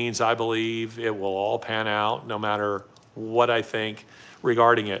 and that means I believe it will all pan out no matter what I think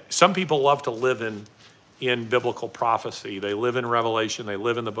regarding it. Some people love to live in biblical prophecy. They live in Revelation. They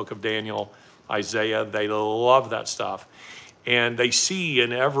live in the book of Daniel, Isaiah. They love that stuff. And they see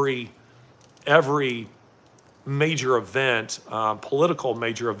in every major event, political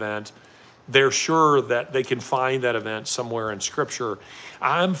major event, they're sure that they can find that event somewhere in Scripture.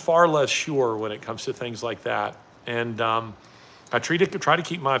 I'm far less sure when it comes to things like that. And I try to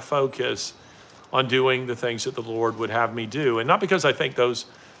keep my focus on doing the things that the Lord would have me do. And not because I think those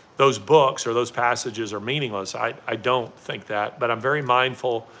books or those passages are meaningless. I don't think that. But I'm very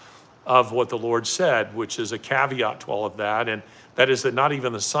mindful of what the Lord said, which is a caveat to all of that. And that is that not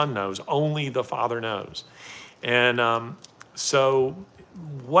even the Son knows, only the Father knows. And so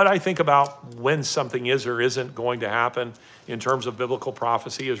what I think about when something is or isn't going to happen in terms of biblical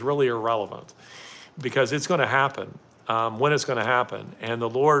prophecy is really irrelevant, because it's going to happen when it's going to happen. And the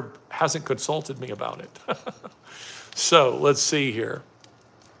Lord hasn't consulted me about it. So let's see here.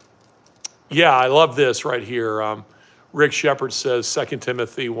 Yeah, I love this right here. Rick Shepard says, 2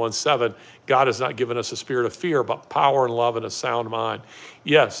 Timothy 1:7, God has not given us a spirit of fear, but power and love and a sound mind.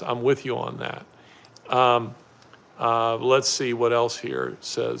 Yes, I'm with you on that. Let's see what else here it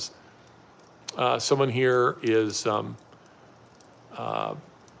says. Someone here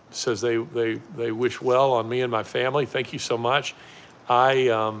says they wish well on me and my family. Thank you so much.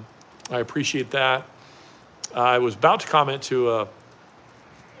 I appreciate that. I was about to comment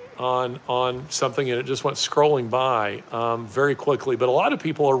on something, and it just went scrolling by very quickly. But a lot of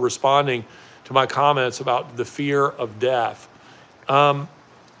people are responding to my comments about the fear of death.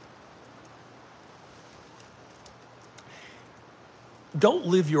 Don't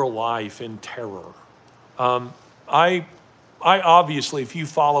live your life in terror. I obviously, if you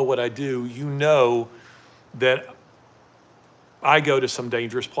follow what I do, you know that I go to some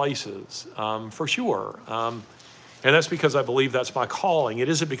dangerous places, for sure. And that's because I believe that's my calling. It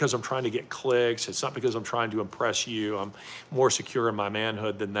isn't because I'm trying to get clicks. It's not because I'm trying to impress you. I'm more secure in my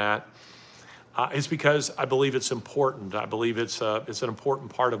manhood than that. It's because I believe it's important. I believe it's an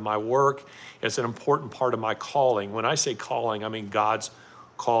important part of my work. It's an important part of my calling. When I say calling, I mean God's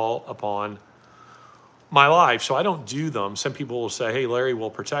call upon my life. So I don't do them. Some people will say, hey, Larry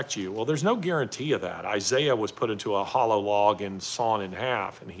will protect you. Well, there's no guarantee of that. Isaiah was put into a hollow log and sawn in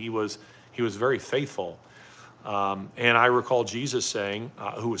half, and he was very faithful. And I recall Jesus saying,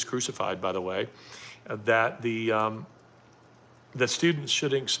 who was crucified, by the way, that the students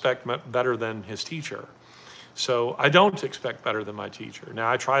should expect better than his teacher. So I don't expect better than my teacher.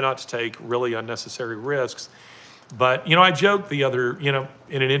 Now, I try not to take really unnecessary risks, but, I joked the other, in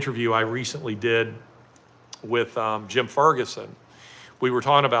an interview I recently did with Jim Ferguson. We were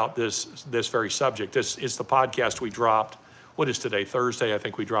talking about this very subject. This is the podcast we dropped. What is today? Thursday. I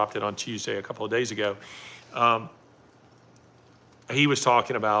think we dropped it on Tuesday a couple of days ago. He was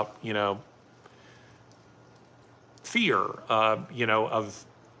talking about, fear, of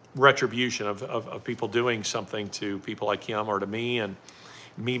retribution, of people doing something to people like him or to me, and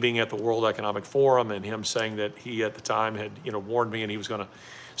me being at the World Economic Forum and him saying that he at the time had, warned me and he was going to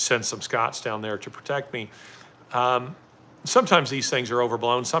send some Scots down there to protect me. Sometimes these things are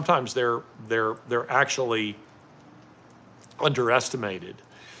overblown. Sometimes they're actually underestimated.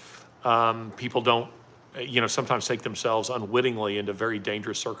 People don't, sometimes take themselves unwittingly into very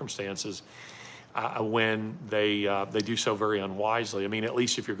dangerous circumstances when they do so very unwisely. I mean, at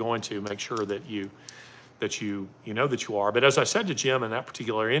least if you're going to, make sure that you know that you are. But as I said to Jim in that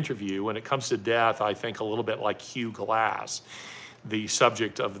particular interview, when it comes to death, I think a little bit like Hugh Glass, the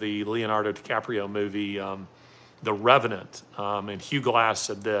subject of the Leonardo DiCaprio movie, The Revenant. And Hugh Glass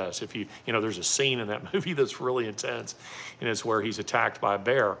said this, if there's a scene in that movie that's really intense, and it's where he's attacked by a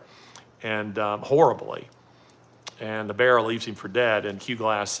bear, and horribly. And the bear leaves him for dead. And Hugh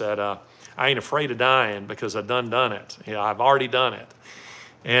Glass said, I ain't afraid of dying because I've done it. I've already done it.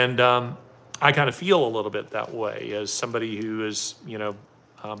 And I kind of feel a little bit that way as somebody who has,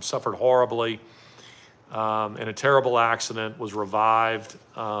 suffered horribly in a terrible accident, was revived,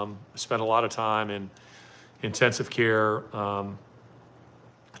 spent a lot of time in intensive care,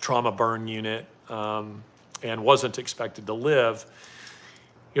 trauma burn unit, and wasn't expected to live.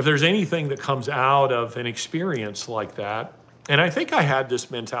 If there's anything that comes out of an experience like that, and I think I had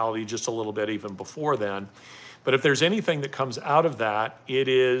this mentality just a little bit even before then, but if there's anything that comes out of that, it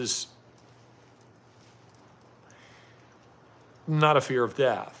is not a fear of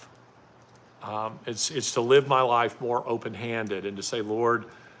death. It's to live my life more open-handed and to say, Lord,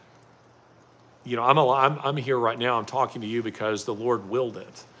 I'm here right now. I'm talking to you because the Lord willed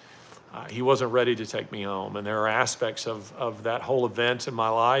it. He wasn't ready to take me home, and there are aspects of that whole event in my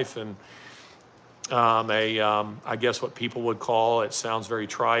life, and I guess what people would call, it sounds very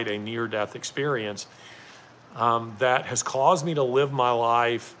trite, a near-death experience that has caused me to live my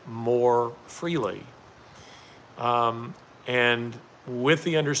life more freely. And with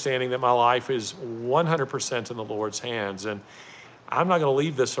the understanding that my life is 100% in the Lord's hands, and I'm not going to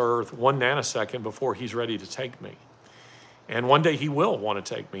leave this earth 1 nanosecond before he's ready to take me. And one day he will want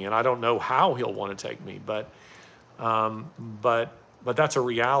to take me, and I don't know how he'll want to take me, but that's a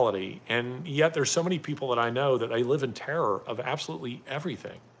reality. And yet there's so many people that I know that they live in terror of absolutely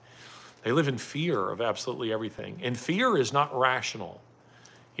everything. They live in fear of absolutely everything. And fear is not rational.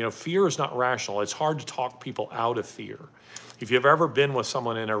 Fear is not rational. It's hard to talk people out of fear. If you've ever been with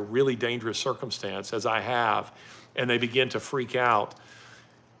someone in a really dangerous circumstance, as I have, and they begin to freak out,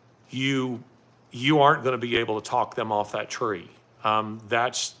 you aren't going to be able to talk them off that tree.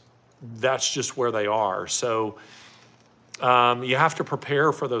 That's just where they are. So you have to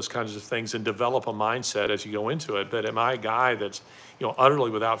prepare for those kinds of things and develop a mindset as you go into it. But am I a guy that's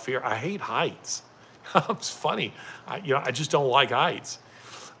utterly without fear? I hate heights. It's funny. I just don't like heights.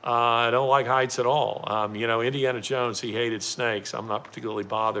 I don't like heights at all. Indiana Jones, he hated snakes. I'm not particularly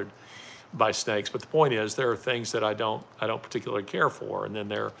bothered by snakes, but the point is there are things that I don't particularly care for, and then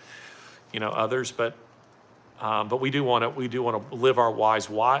there are others. But we do want to live our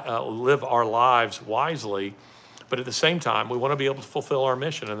lives wisely. But at the same time, we want to be able to fulfill our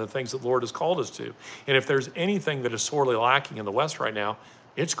mission and the things that the Lord has called us to. And if there's anything that is sorely lacking in the West right now,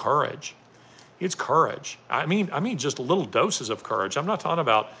 it's courage. It's courage. I mean, just little doses of courage. I'm not talking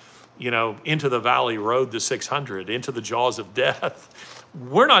about, into the valley road to 600, into the jaws of death.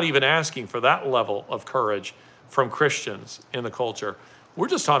 We're not even asking for that level of courage from Christians in the culture. We're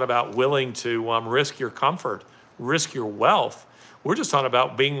just talking about willing to risk your comfort, risk your wealth. We're just talking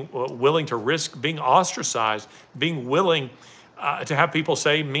about being willing to risk being ostracized, being willing to have people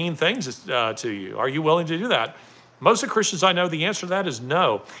say mean things to you. Are you willing to do that? Most of the Christians I know, the answer to that is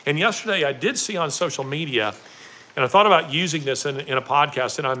no. And yesterday I did see on social media, and I thought about using this in a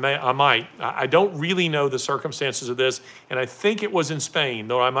podcast, and I might. I don't really know the circumstances of this, and I think it was in Spain,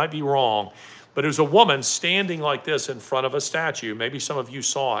 though I might be wrong. But it was a woman standing like this in front of a statue. Maybe some of you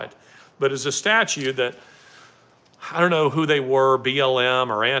saw it. But it's a statue that, I don't know who they were, BLM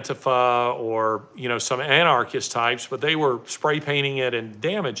or Antifa or, some anarchist types, but they were spray painting it and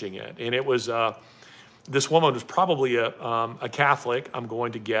damaging it. And it was... This woman was probably a Catholic, I'm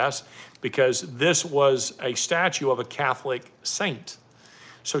going to guess, because this was a statue of a Catholic saint.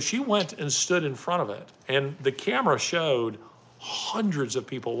 So she went and stood in front of it, and the camera showed hundreds of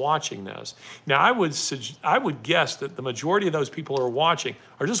people watching this. Now, I would guess that the majority of those people who are watching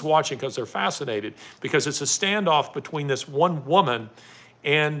are just watching because they're fascinated, because it's a standoff between this one woman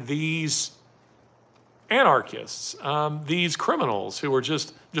and these anarchists, these criminals who are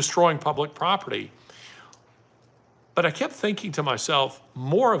just destroying public property. But I kept thinking to myself,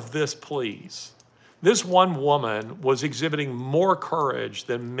 more of this, please. This one woman was exhibiting more courage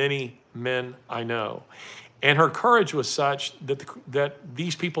than many men I know. And her courage was such that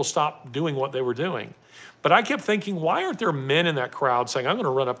these people stopped doing what they were doing. But I kept thinking, why aren't there men in that crowd saying, I'm going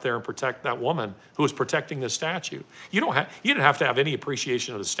to run up there and protect that woman who was protecting the statue? You didn't have to have any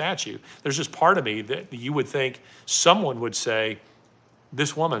appreciation of the statue. There's just part of me that you would think someone would say,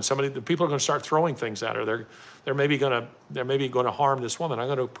 this woman, the people are going to start throwing things at her. They're maybe going to harm this woman. I'm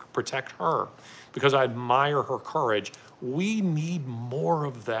going to protect her because I admire her courage. We need more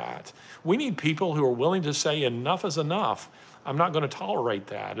of that. We need people who are willing to say enough is enough. I'm not going to tolerate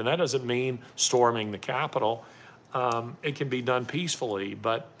that. And that doesn't mean storming the Capitol. It can be done peacefully,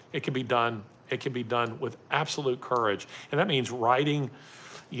 but it can be done with absolute courage. And that means writing,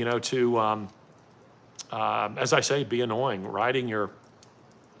 to, as I say, be annoying, writing your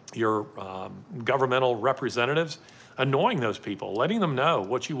governmental representatives, annoying those people, letting them know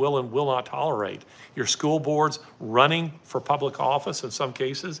what you will and will not tolerate. Your school boards, running for public office in some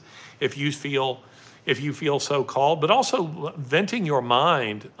cases, if you feel so called, but also venting your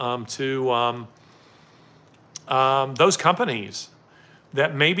mind to those companies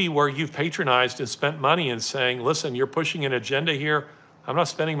that maybe where you've patronized and spent money and saying, listen, you're pushing an agenda here. I'm not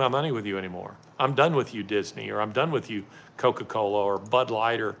spending my money with you anymore. I'm done with you, Disney, or I'm done with you, Coca-Cola or Bud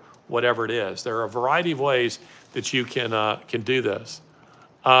Light or whatever it is. There are a variety of ways that you can do this.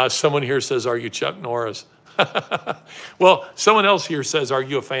 Someone here says, are you Chuck Norris? Well, someone else here says, are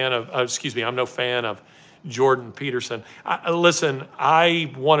you a fan of, I'm no fan of Jordan Peterson. Listen,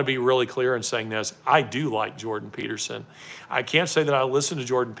 I want to be really clear in saying this. I do like Jordan Peterson. I can't say that I listen to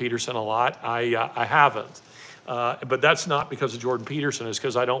Jordan Peterson a lot. I haven't. But that's not because of Jordan Peterson. It's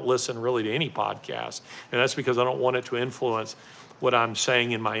because I don't listen really to any podcast. And that's because I don't want it to influence what I'm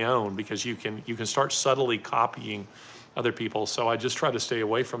saying in my own, because you can start subtly copying other people. So I just try to stay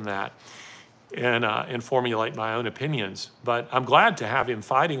away from that and formulate my own opinions. But I'm glad to have him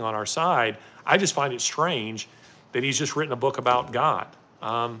fighting on our side. I just find it strange that he's just written a book about God.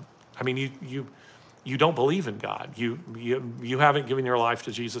 You don't believe in God. You haven't given your life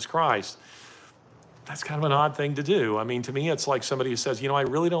to Jesus Christ. That's kind of an odd thing to do. I mean, to me, it's like somebody who says, I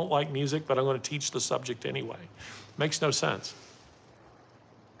really don't like music, but I'm going to teach the subject anyway. Makes no sense.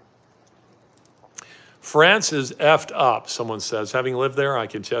 France is effed up, someone says. Having lived there, I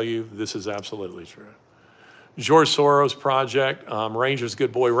can tell you this is absolutely true. George Soros project, Ranger's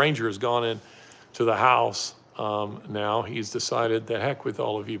good boy. Ranger has gone into the house now. He's decided the heck with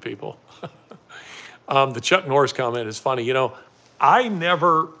all of you people. The Chuck Norris comment is funny. I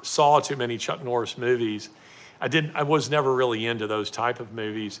never saw too many Chuck Norris movies. I was never really into those type of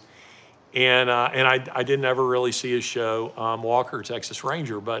movies. And I didn't ever really see his show, Walker, Texas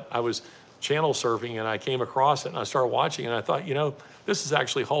Ranger, but I was channel surfing and I came across it and I started watching and I thought, this is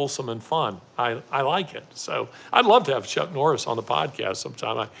actually wholesome and fun. I like it. So I'd love to have Chuck Norris on the podcast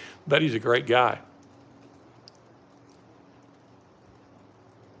sometime. I bet he's a great guy.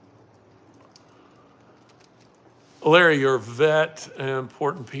 Larry, you're a vet,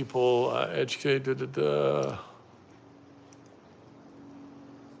 important people, educated.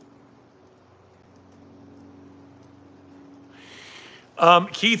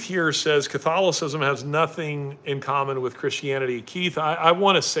 Keith here says Catholicism has nothing in common with Christianity. Keith, I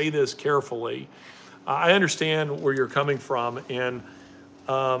want to say this carefully. I understand where you're coming from, and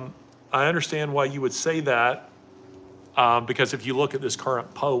I understand why you would say that, because if you look at this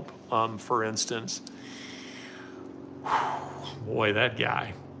current Pope, for instance, boy, that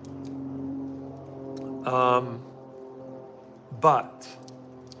guy. But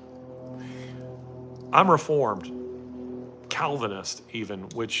I'm Reformed, Calvinist even,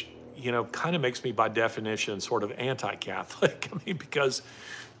 which, kind of makes me by definition sort of anti-Catholic. I mean, because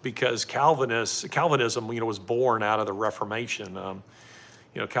Calvinism, was born out of the Reformation.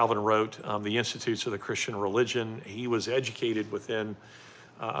 Calvin wrote the Institutes of the Christian Religion. He was educated within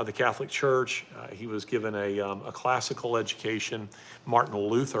the Catholic Church. He was given a classical education. Martin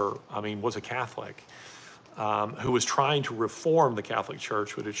Luther, was a Catholic who was trying to reform the Catholic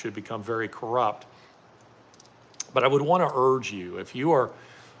Church, but it should become very corrupt. But I would want to urge you,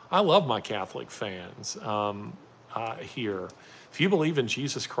 I love my Catholic fans here. If you believe in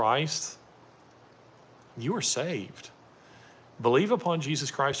Jesus Christ, you are saved. Believe upon Jesus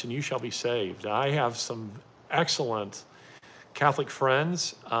Christ and you shall be saved. I have some excellent Catholic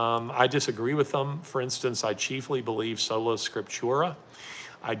friends. I disagree with them. For instance, I chiefly believe sola scriptura.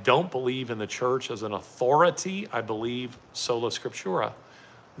 I don't believe in the church as an authority. I believe sola scriptura.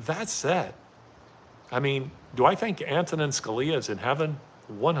 That said, I mean, do I think Antonin Scalia is in heaven?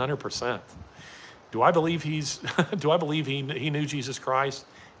 100%. Do I believe do I believe he knew Jesus Christ?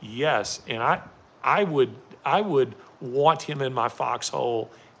 Yes. And I would want him in my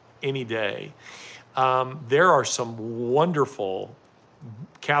foxhole any day. There are some wonderful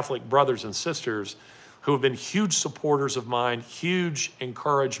Catholic brothers and sisters who have been huge supporters of mine, huge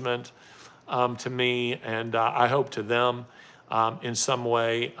encouragement to me, and I hope to them in some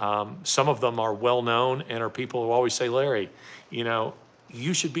way. Some of them are well known and are people who always say, Larry, you know,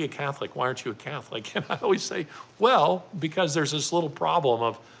 you should be a Catholic. Why aren't you a Catholic? And I always say, well, because there's this little problem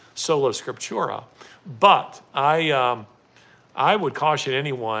of sola scriptura. But I would caution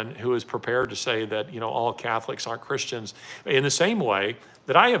anyone who is prepared to say that, you know, all Catholics aren't Christians, in the same way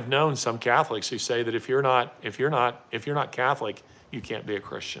that I have known some Catholics who say that if you're not Catholic, you can't be a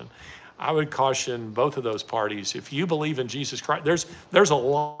Christian. I would caution both of those parties. If you believe in Jesus Christ, there's a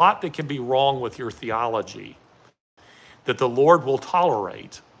lot that can be wrong with your theology that the Lord will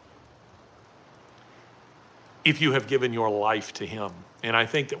tolerate if you have given your life to him. And I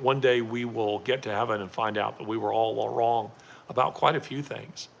think that one day we will get to heaven and find out that we were all wrong about quite a few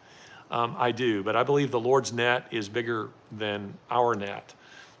things. I do, but I believe the Lord's net is bigger than our net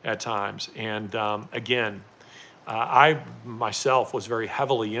at times. And again, I myself was very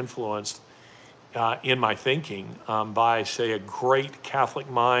heavily influenced in my thinking by, say, a great Catholic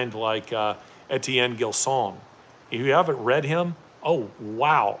mind like Etienne Gilson. If you haven't read him, oh,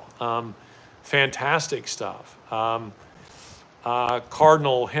 wow. Fantastic stuff.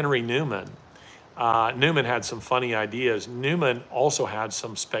 Cardinal Henry Newman. Newman had some funny ideas. Newman also had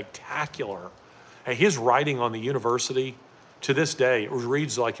some spectacular, his writing on the university, to this day, it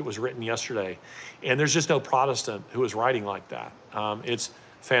reads like it was written yesterday. And there's just no Protestant who is writing like that. It's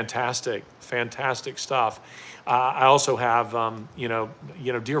fantastic, fantastic stuff. I also have,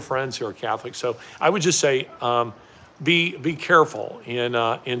 dear friends who are Catholic. So I would just say, be careful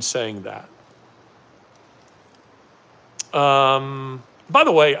in saying that. By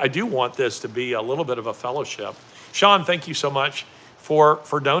the way, I do want this to be a little bit of a fellowship. Sean, thank you so much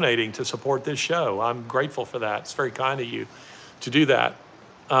for donating to support this show. I'm grateful for that. It's very kind of you to do that.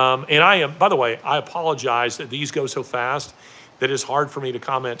 And I am, by the way, I apologize that these go so fast that it's hard for me to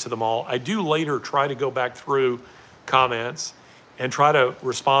comment to them all. I do later try to go back through comments and try to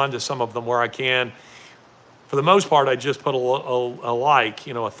respond to some of them where I can. For the most part, I just put a like,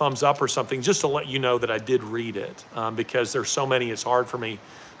 a thumbs up or something, just to let you know that I did read it, because there's so many, it's hard for me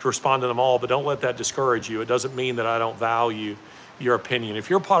to respond to them all, but don't let that discourage you. It doesn't mean that I don't value your opinion. If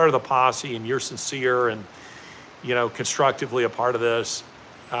you're part of the posse and you're sincere and, constructively a part of this,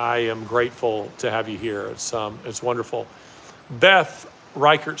 I am grateful to have you here. It's wonderful. Beth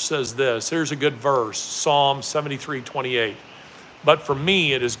Reichert says this, here's a good verse, Psalm 73:28. But for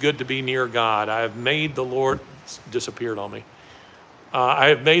me, it is good to be near God. I have made the Lord, it's disappeared on me. I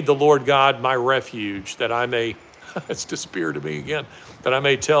have made the Lord God my refuge, that I may, it's disappeared to me again, that I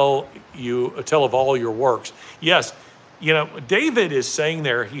may tell of all your works. Yes, David is saying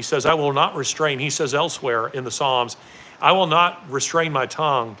there, he says, I will not restrain. He says elsewhere in the Psalms, I will not restrain my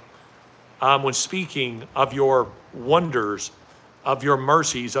tongue when speaking of your wonders, of your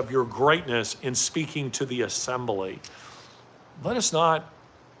mercies, of your greatness in speaking to the assembly. Let us not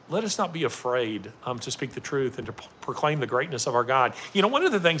be afraid to speak the truth and to proclaim the greatness of our God. One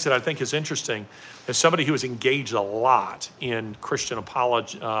of the things that I think is interesting, as somebody who has engaged a lot in Christian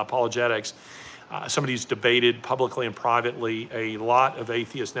apologetics, somebody who's debated publicly and privately a lot of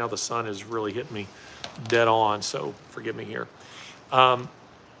atheists. Now the sun is really hitting me dead on, so forgive me here.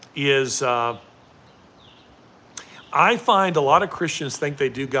 I find a lot of Christians think they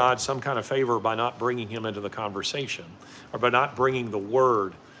do God some kind of favor by not bringing him into the conversation, or by not bringing the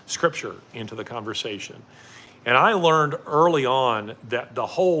word, scripture, into the conversation. And I learned early on that the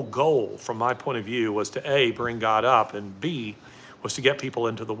whole goal, from my point of view, was to A, bring God up, and B, was to get people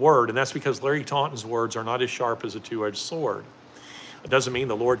into the word. And that's because Larry Taunton's words are not as sharp as a two-edged sword. It doesn't mean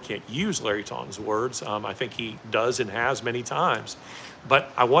the Lord can't use Larry Taunton's words. I think he does and has many times.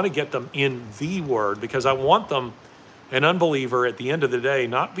 But I want to get them in the word, because I want them, an unbeliever at the end of the day,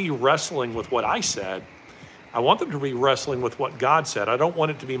 not be wrestling with what I said. I want them to be wrestling with what God said. I don't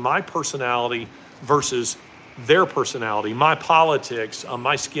want it to be my personality versus their personality, my politics,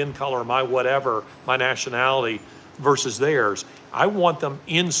 my skin color, my whatever, my nationality versus theirs. I want them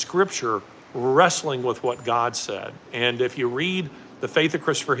in Scripture wrestling with what God said. And if you read The Faith of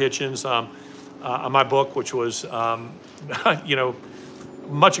Christopher Hitchens, my book, which was, you know,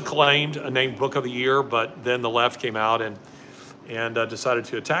 much acclaimed, named Book of the Year, but then the left came out and decided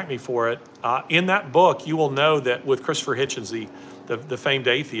to attack me for it. In that book, you will know that with Christopher Hitchens, the famed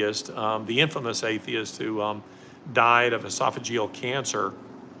atheist, the infamous atheist who died of esophageal cancer,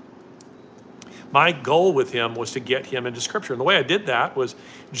 my goal with him was to get him into Scripture. And the way I did that was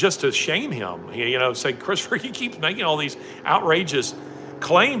just to shame him. You know, say, Christopher, you keep making all these outrageous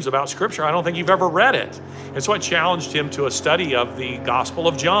claims about Scripture. I don't think you've ever read it. And so I challenged him to a study of the Gospel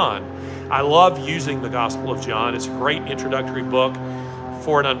of John. I love using the Gospel of John. It's a great introductory book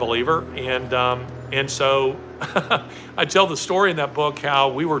for an unbeliever. And so I tell the story in that book how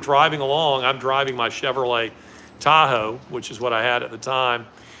we were driving along. I'm driving my Chevrolet Tahoe, which is what I had at the time.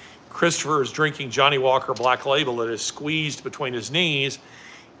 Christopher is drinking Johnny Walker Black Label that is squeezed between his knees,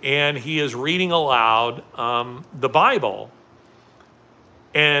 and he is reading aloud the Bible.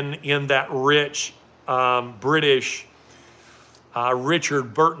 And in that rich British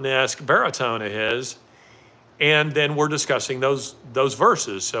Richard Burton-esque baritone of his, and then we're discussing those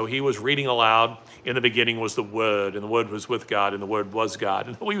verses. So he was reading aloud, in the beginning was the Word, and the Word was with God, and the Word was God.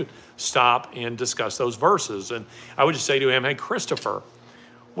 And we would stop and discuss those verses. And I would just say to him, hey, Christopher,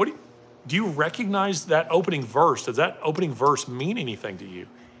 do you recognize that opening verse? Does that opening verse mean anything to you?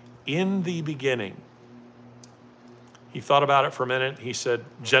 In the beginning. He thought about it for a minute. He said,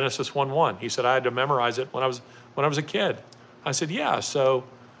 Genesis 1:1. He said, I had to memorize it when I was a kid. I said, yeah, so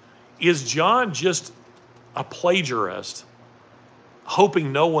is John just a plagiarist,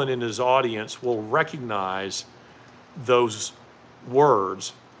 hoping no one in his audience will recognize those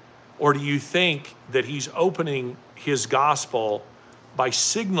words? Or do you think that he's opening his gospel by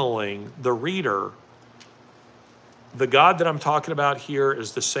signaling the reader, the God that I'm talking about here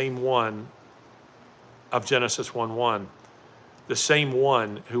is the same one of Genesis 1:1, the same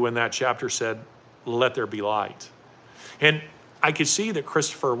one who in that chapter said, let there be light. And I could see that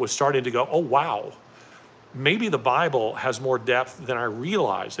Christopher was starting to go, oh, wow, maybe the Bible has more depth than I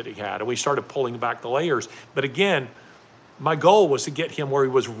realized that he had. And we started pulling back the layers. But again, my goal was to get him where he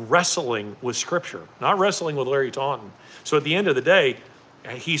was wrestling with Scripture, not wrestling with Larry Taunton. So at the end of the day,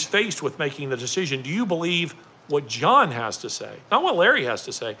 he's faced with making the decision, do you believe what John has to say? Not what Larry has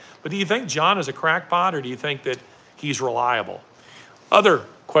to say, but do you think John is a crackpot, or do you think that he's reliable? Other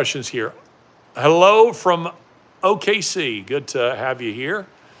questions here. Hello from OKC. Good to have you here.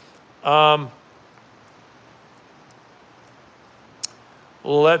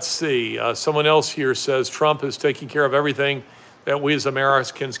 Let's see. Someone else here says Trump is taking care of everything that we as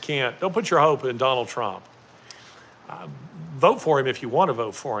Americans can't. Don't put your hope in Donald Trump. Vote for him if you want to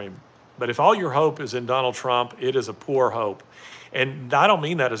vote for him. But if all your hope is in Donald Trump, it is a poor hope. And I don't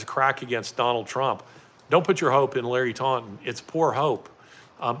mean that as a crack against Donald Trump. Don't put your hope in Larry Taunton. It's poor hope.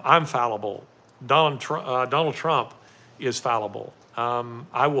 I'm fallible. Donald Trump is fallible.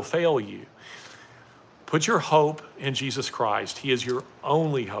 I will fail you. Put your hope in Jesus Christ. He is your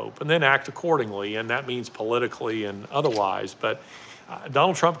only hope. And then act accordingly. And that means politically and otherwise. But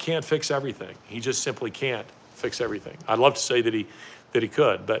Donald Trump can't fix everything. He just simply can't fix everything. I'd love to say that he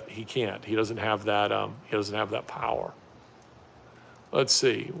could, but he can't. He doesn't have that. He doesn't have that power. Let's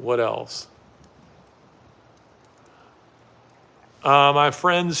see what else. My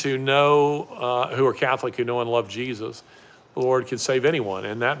friends who are Catholic, who know and love Jesus, the Lord can save anyone,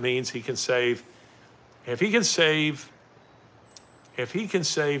 and that means He can save. If he can save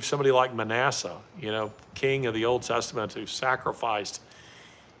somebody like Manasseh, king of the Old Testament, who sacrificed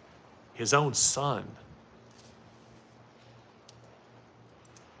his own son,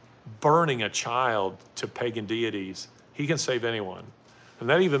 burning a child to pagan deities, he can save anyone. And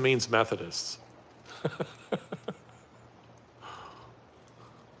that even means Methodists.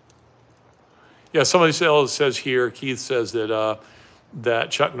 Yeah, somebody says here, Keith says that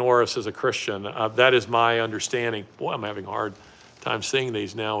Chuck Norris is a Christian. That is my understanding. Boy, I'm having a hard time seeing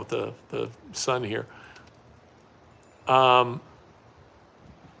these now with the sun here.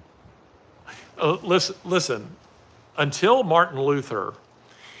 Listen, until Martin Luther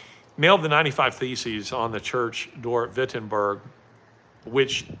nailed the 95 Theses on the church door at Wittenberg,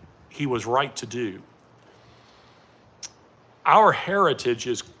 which he was right to do, our heritage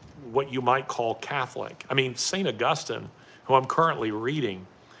is what you might call Catholic. I mean, St. Augustine, who I'm currently reading,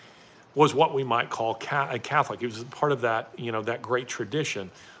 was what we might call a Catholic. He was part of that, that great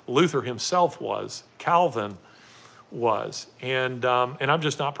tradition. Luther himself was. Calvin was. And I'm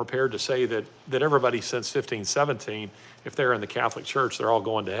just not prepared to say that everybody since 1517, if they're in the Catholic Church, they're all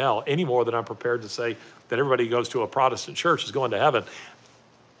going to hell, any more than I'm prepared to say that everybody who goes to a Protestant church is going to heaven.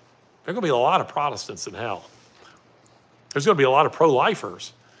 There are going to be a lot of Protestants in hell. There's going to be a lot of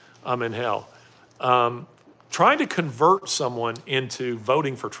pro-lifers in hell. trying to convert someone into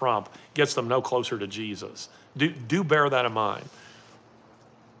voting for Trump gets them no closer to Jesus. Do bear that in mind.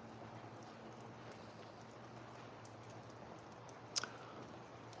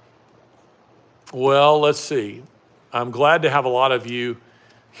 Well, let's see. I'm glad to have a lot of you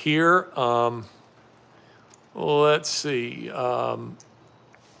here. Let's see.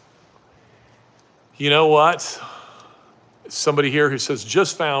 You know what? Somebody here who says,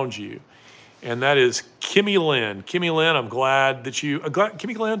 just found you. And that is Kimmy Lynn. Kimmy Lynn, I'm glad that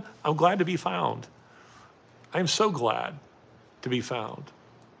Kimmy Lynn, I'm glad to be found. I'm so glad to be found.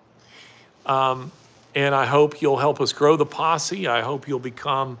 And I hope you'll help us grow the posse. I hope you'll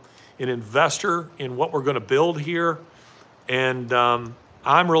become an investor in what we're going to build here. And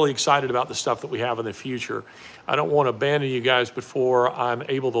I'm really excited about the stuff that we have in the future. I don't want to abandon you guys before I'm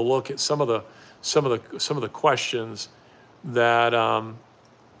able to look at some of the questions that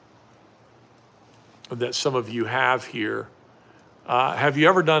that some of you have here. Have you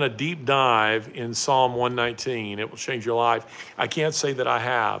ever done a deep dive in Psalm 119? It will change your life. I can't say that I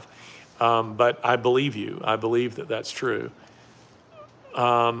have, but I believe you. I believe that that's true.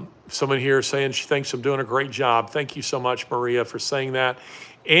 Someone here saying she thinks I'm doing a great job. Thank you so much, Maria, for saying that.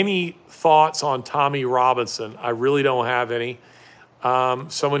 Any thoughts on Tommy Robinson? I really don't have any.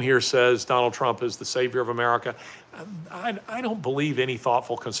 Someone here says Donald Trump is the savior of America. I don't believe any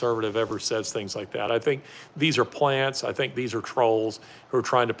thoughtful conservative ever says things like that. I think these are plants. I think these are trolls who are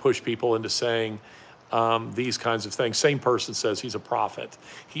trying to push people into saying these kinds of things. Same person says he's a prophet.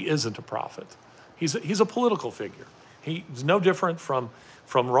 He isn't a prophet. He's a political figure. He's no different from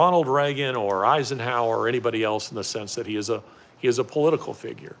Ronald Reagan or Eisenhower or anybody else in the sense that he is a political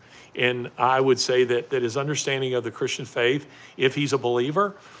figure. And I would say that his understanding of the Christian faith, if he's a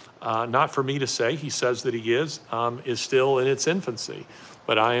believer, not for me to say, he says that he is still in its infancy.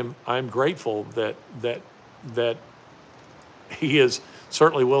 But I'm grateful that he is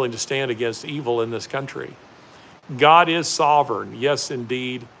certainly willing to stand against evil in this country. God is sovereign. Yes,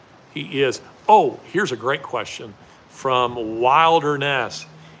 indeed, he is. Oh, here's a great question from Wilderness.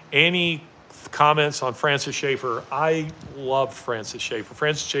 Any comments on Francis Schaeffer? I loved Francis Schaeffer.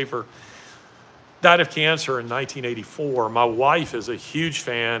 Francis Schaeffer died of cancer in 1984. My wife is a huge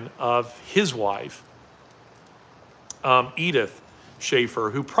fan of his wife, Edith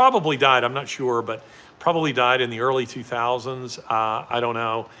Schaeffer, who probably died, I'm not sure, but probably died in the early 2000s. I don't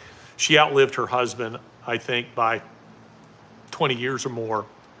know. She outlived her husband, I think, by 20 years or more.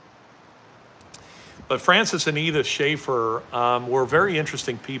 But Francis and Edith Schaeffer were very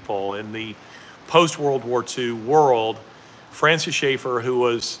interesting people in the post-World War II world. Francis Schaeffer, who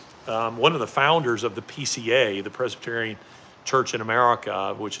was one of the founders of the PCA, the Presbyterian Church in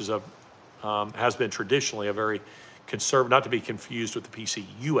America, which is has been traditionally a very conservative, not to be confused with the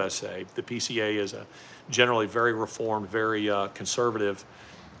PCUSA. The PCA is a generally very reformed, very conservative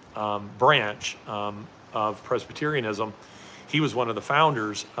branch of Presbyterianism. He was one of the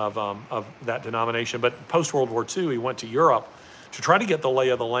founders of that denomination. But post-World War II, he went to Europe to try to get the lay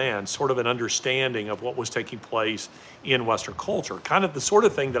of the land, sort of an understanding of what was taking place in Western culture, kind of the sort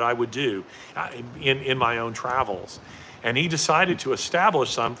of thing that I would do in my own travels. And he decided to establish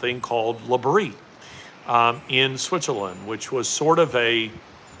something called L'Abri in Switzerland, which was sort of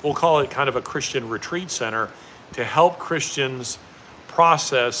we'll call it kind of a Christian retreat center to help Christians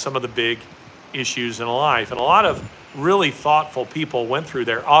process some of the big issues in life. And a lot of really thoughtful people went through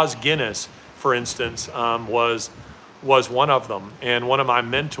there. Os Guinness, for instance, was one of them, and one of my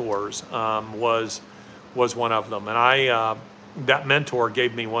mentors was one of them. And that mentor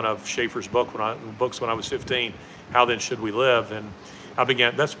gave me one of Schaeffer's books when I was 15. How Then Should We Live? And I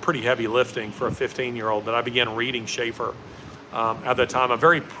began. That's pretty heavy lifting for a 15-year-old. But I began reading Schaeffer at that time. I'm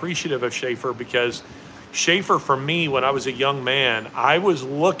very appreciative of Schaeffer because Schaeffer, for me, when I was a young man, I was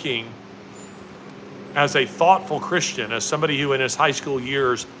looking as a thoughtful Christian, as somebody who in his high school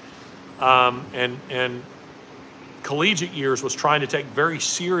years and collegiate years was trying to take very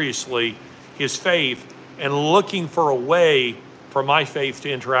seriously his faith and looking for a way for my faith to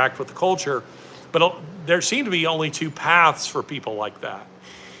interact with the culture. But there seemed to be only two paths for people like that.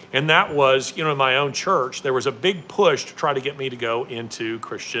 And that was, in my own church, there was a big push to try to get me to go into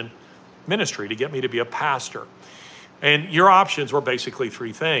Christian ministry, to get me to be a pastor. And your options were basically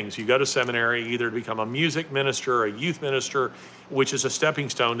three things. You go to seminary, either to become a music minister, a youth minister, which is a stepping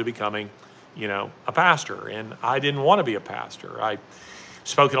stone to becoming a pastor. And I didn't want to be a pastor. I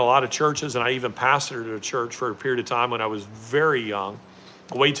spoke in a lot of churches, and I even pastored at a church for a period of time when I was very young,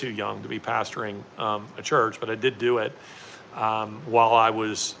 way too young to be pastoring a church, but I did do it while I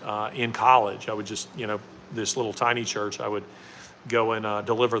was in college. I would just, this little tiny church, I would go and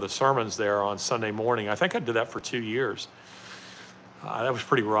deliver the sermons there on Sunday morning. I think I did that for 2 years. That was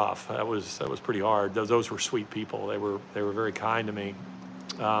pretty rough. That was pretty hard. Those were sweet people. They were very kind to me.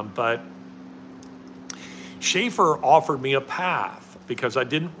 But Schaefer offered me a path because I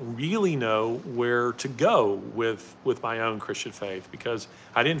didn't really know where to go with my own Christian faith, because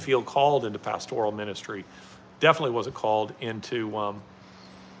I didn't feel called into pastoral ministry. Definitely wasn't called into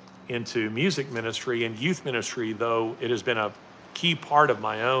music ministry and youth ministry, though it has been a key part of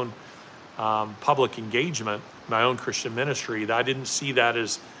my own public engagement, my own Christian ministry. That I didn't see that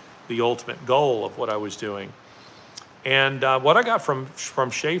as the ultimate goal of what I was doing. And what I got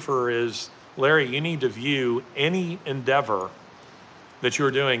from Schaefer is, Larry, you need to view any endeavor that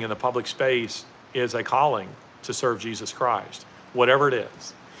you're doing in the public space as a calling to serve Jesus Christ, whatever it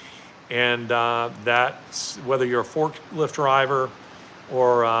is. And that's whether you're a forklift driver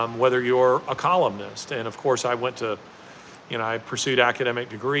or whether you're a columnist. And of course, I went to, I pursued academic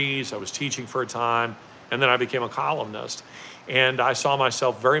degrees, I was teaching for a time, and then I became a columnist. And I saw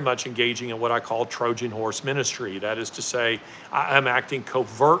myself very much engaging in what I call Trojan horse ministry. That is to say, I'm acting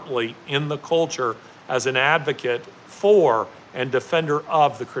covertly in the culture as an advocate for and defender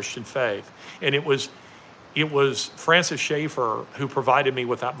of the Christian faith. And it was Francis Schaeffer who provided me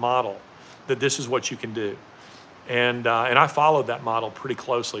with that model, that this is what you can do. And I followed that model pretty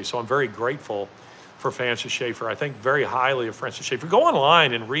closely. So I'm very grateful for Francis Schaeffer. I think very highly of Francis Schaeffer. Go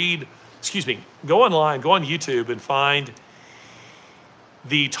online and go on YouTube and find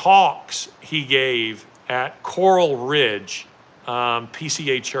the talks he gave at Coral Ridge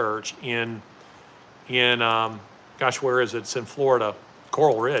PCA Church in gosh, where is it? It's in Florida.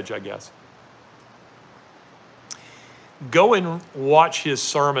 Coral Ridge, I guess. Go and watch his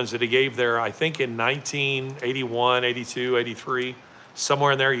sermons that he gave there, I think in 1981, 82, 83,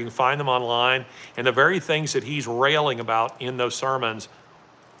 somewhere in there. You can find them online. And the very things that he's railing about in those sermons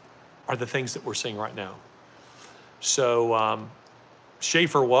are the things that we're seeing right now. So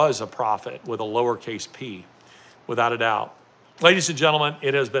Schaeffer was a prophet with a lowercase p, without a doubt. Ladies and gentlemen,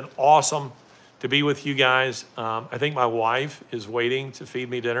 it has been awesome to be with you guys. I think my wife is waiting to feed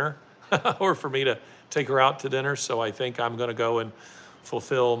me dinner or for me to take her out to dinner. So I think I'm going to go and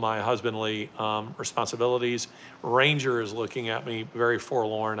fulfill my husbandly responsibilities. Ranger is looking at me very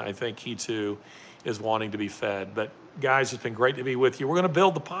forlorn. I think he too is wanting to be fed. But guys, it's been great to be with you. We're going to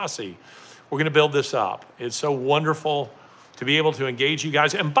build the posse. We're going to build this up. It's so wonderful to be able to engage you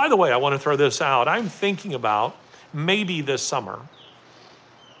guys. And by the way, I want to throw this out. I'm thinking about maybe this summer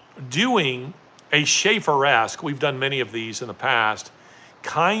doing a Schaeffer-esque, we've done many of these in the past,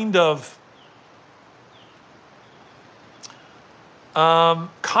 kind of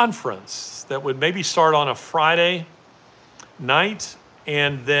conference that would maybe start on a Friday night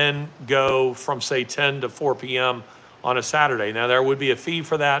and then go from, say, 10 to 4 p.m. on a Saturday. Now, there would be a fee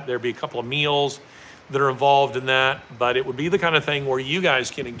for that. There'd be a couple of meals that are involved in that, but it would be the kind of thing where you guys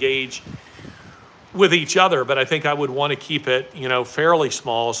can engage with each other. But I think I would want to keep it, fairly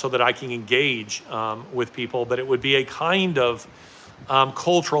small so that I can engage with people. But it would be a kind of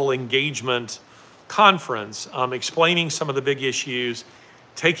cultural engagement conference, explaining some of the big issues,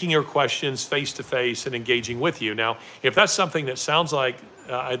 taking your questions face to face and engaging with you. Now, if that's something that sounds like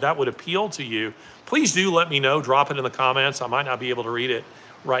that would appeal to you, please do let me know. Drop it in the comments. I might not be able to read it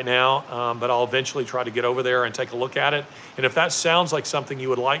right now, but I'll eventually try to get over there and take a look at it. And if that sounds like something you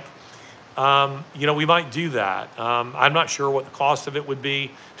would like, we might do that. I'm not sure what the cost of it would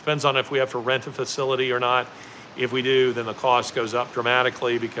be. Depends on if we have to rent a facility or not. If we do, then the cost goes up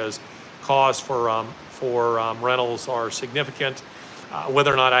dramatically because costs for rentals are significant.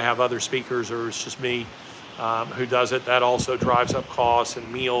 Whether or not I have other speakers or it's just me who does it, that also drives up costs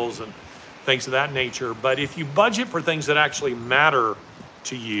and meals and things of that nature. But if you budget for things that actually matter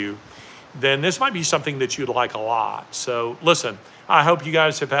to you, then this might be something that you'd like a lot. So listen, I hope you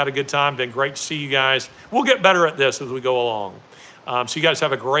guys have had a good time. Been great to see you guys. We'll get better at this as we go along. So you guys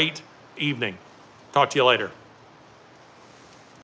have a great evening. Talk to you later.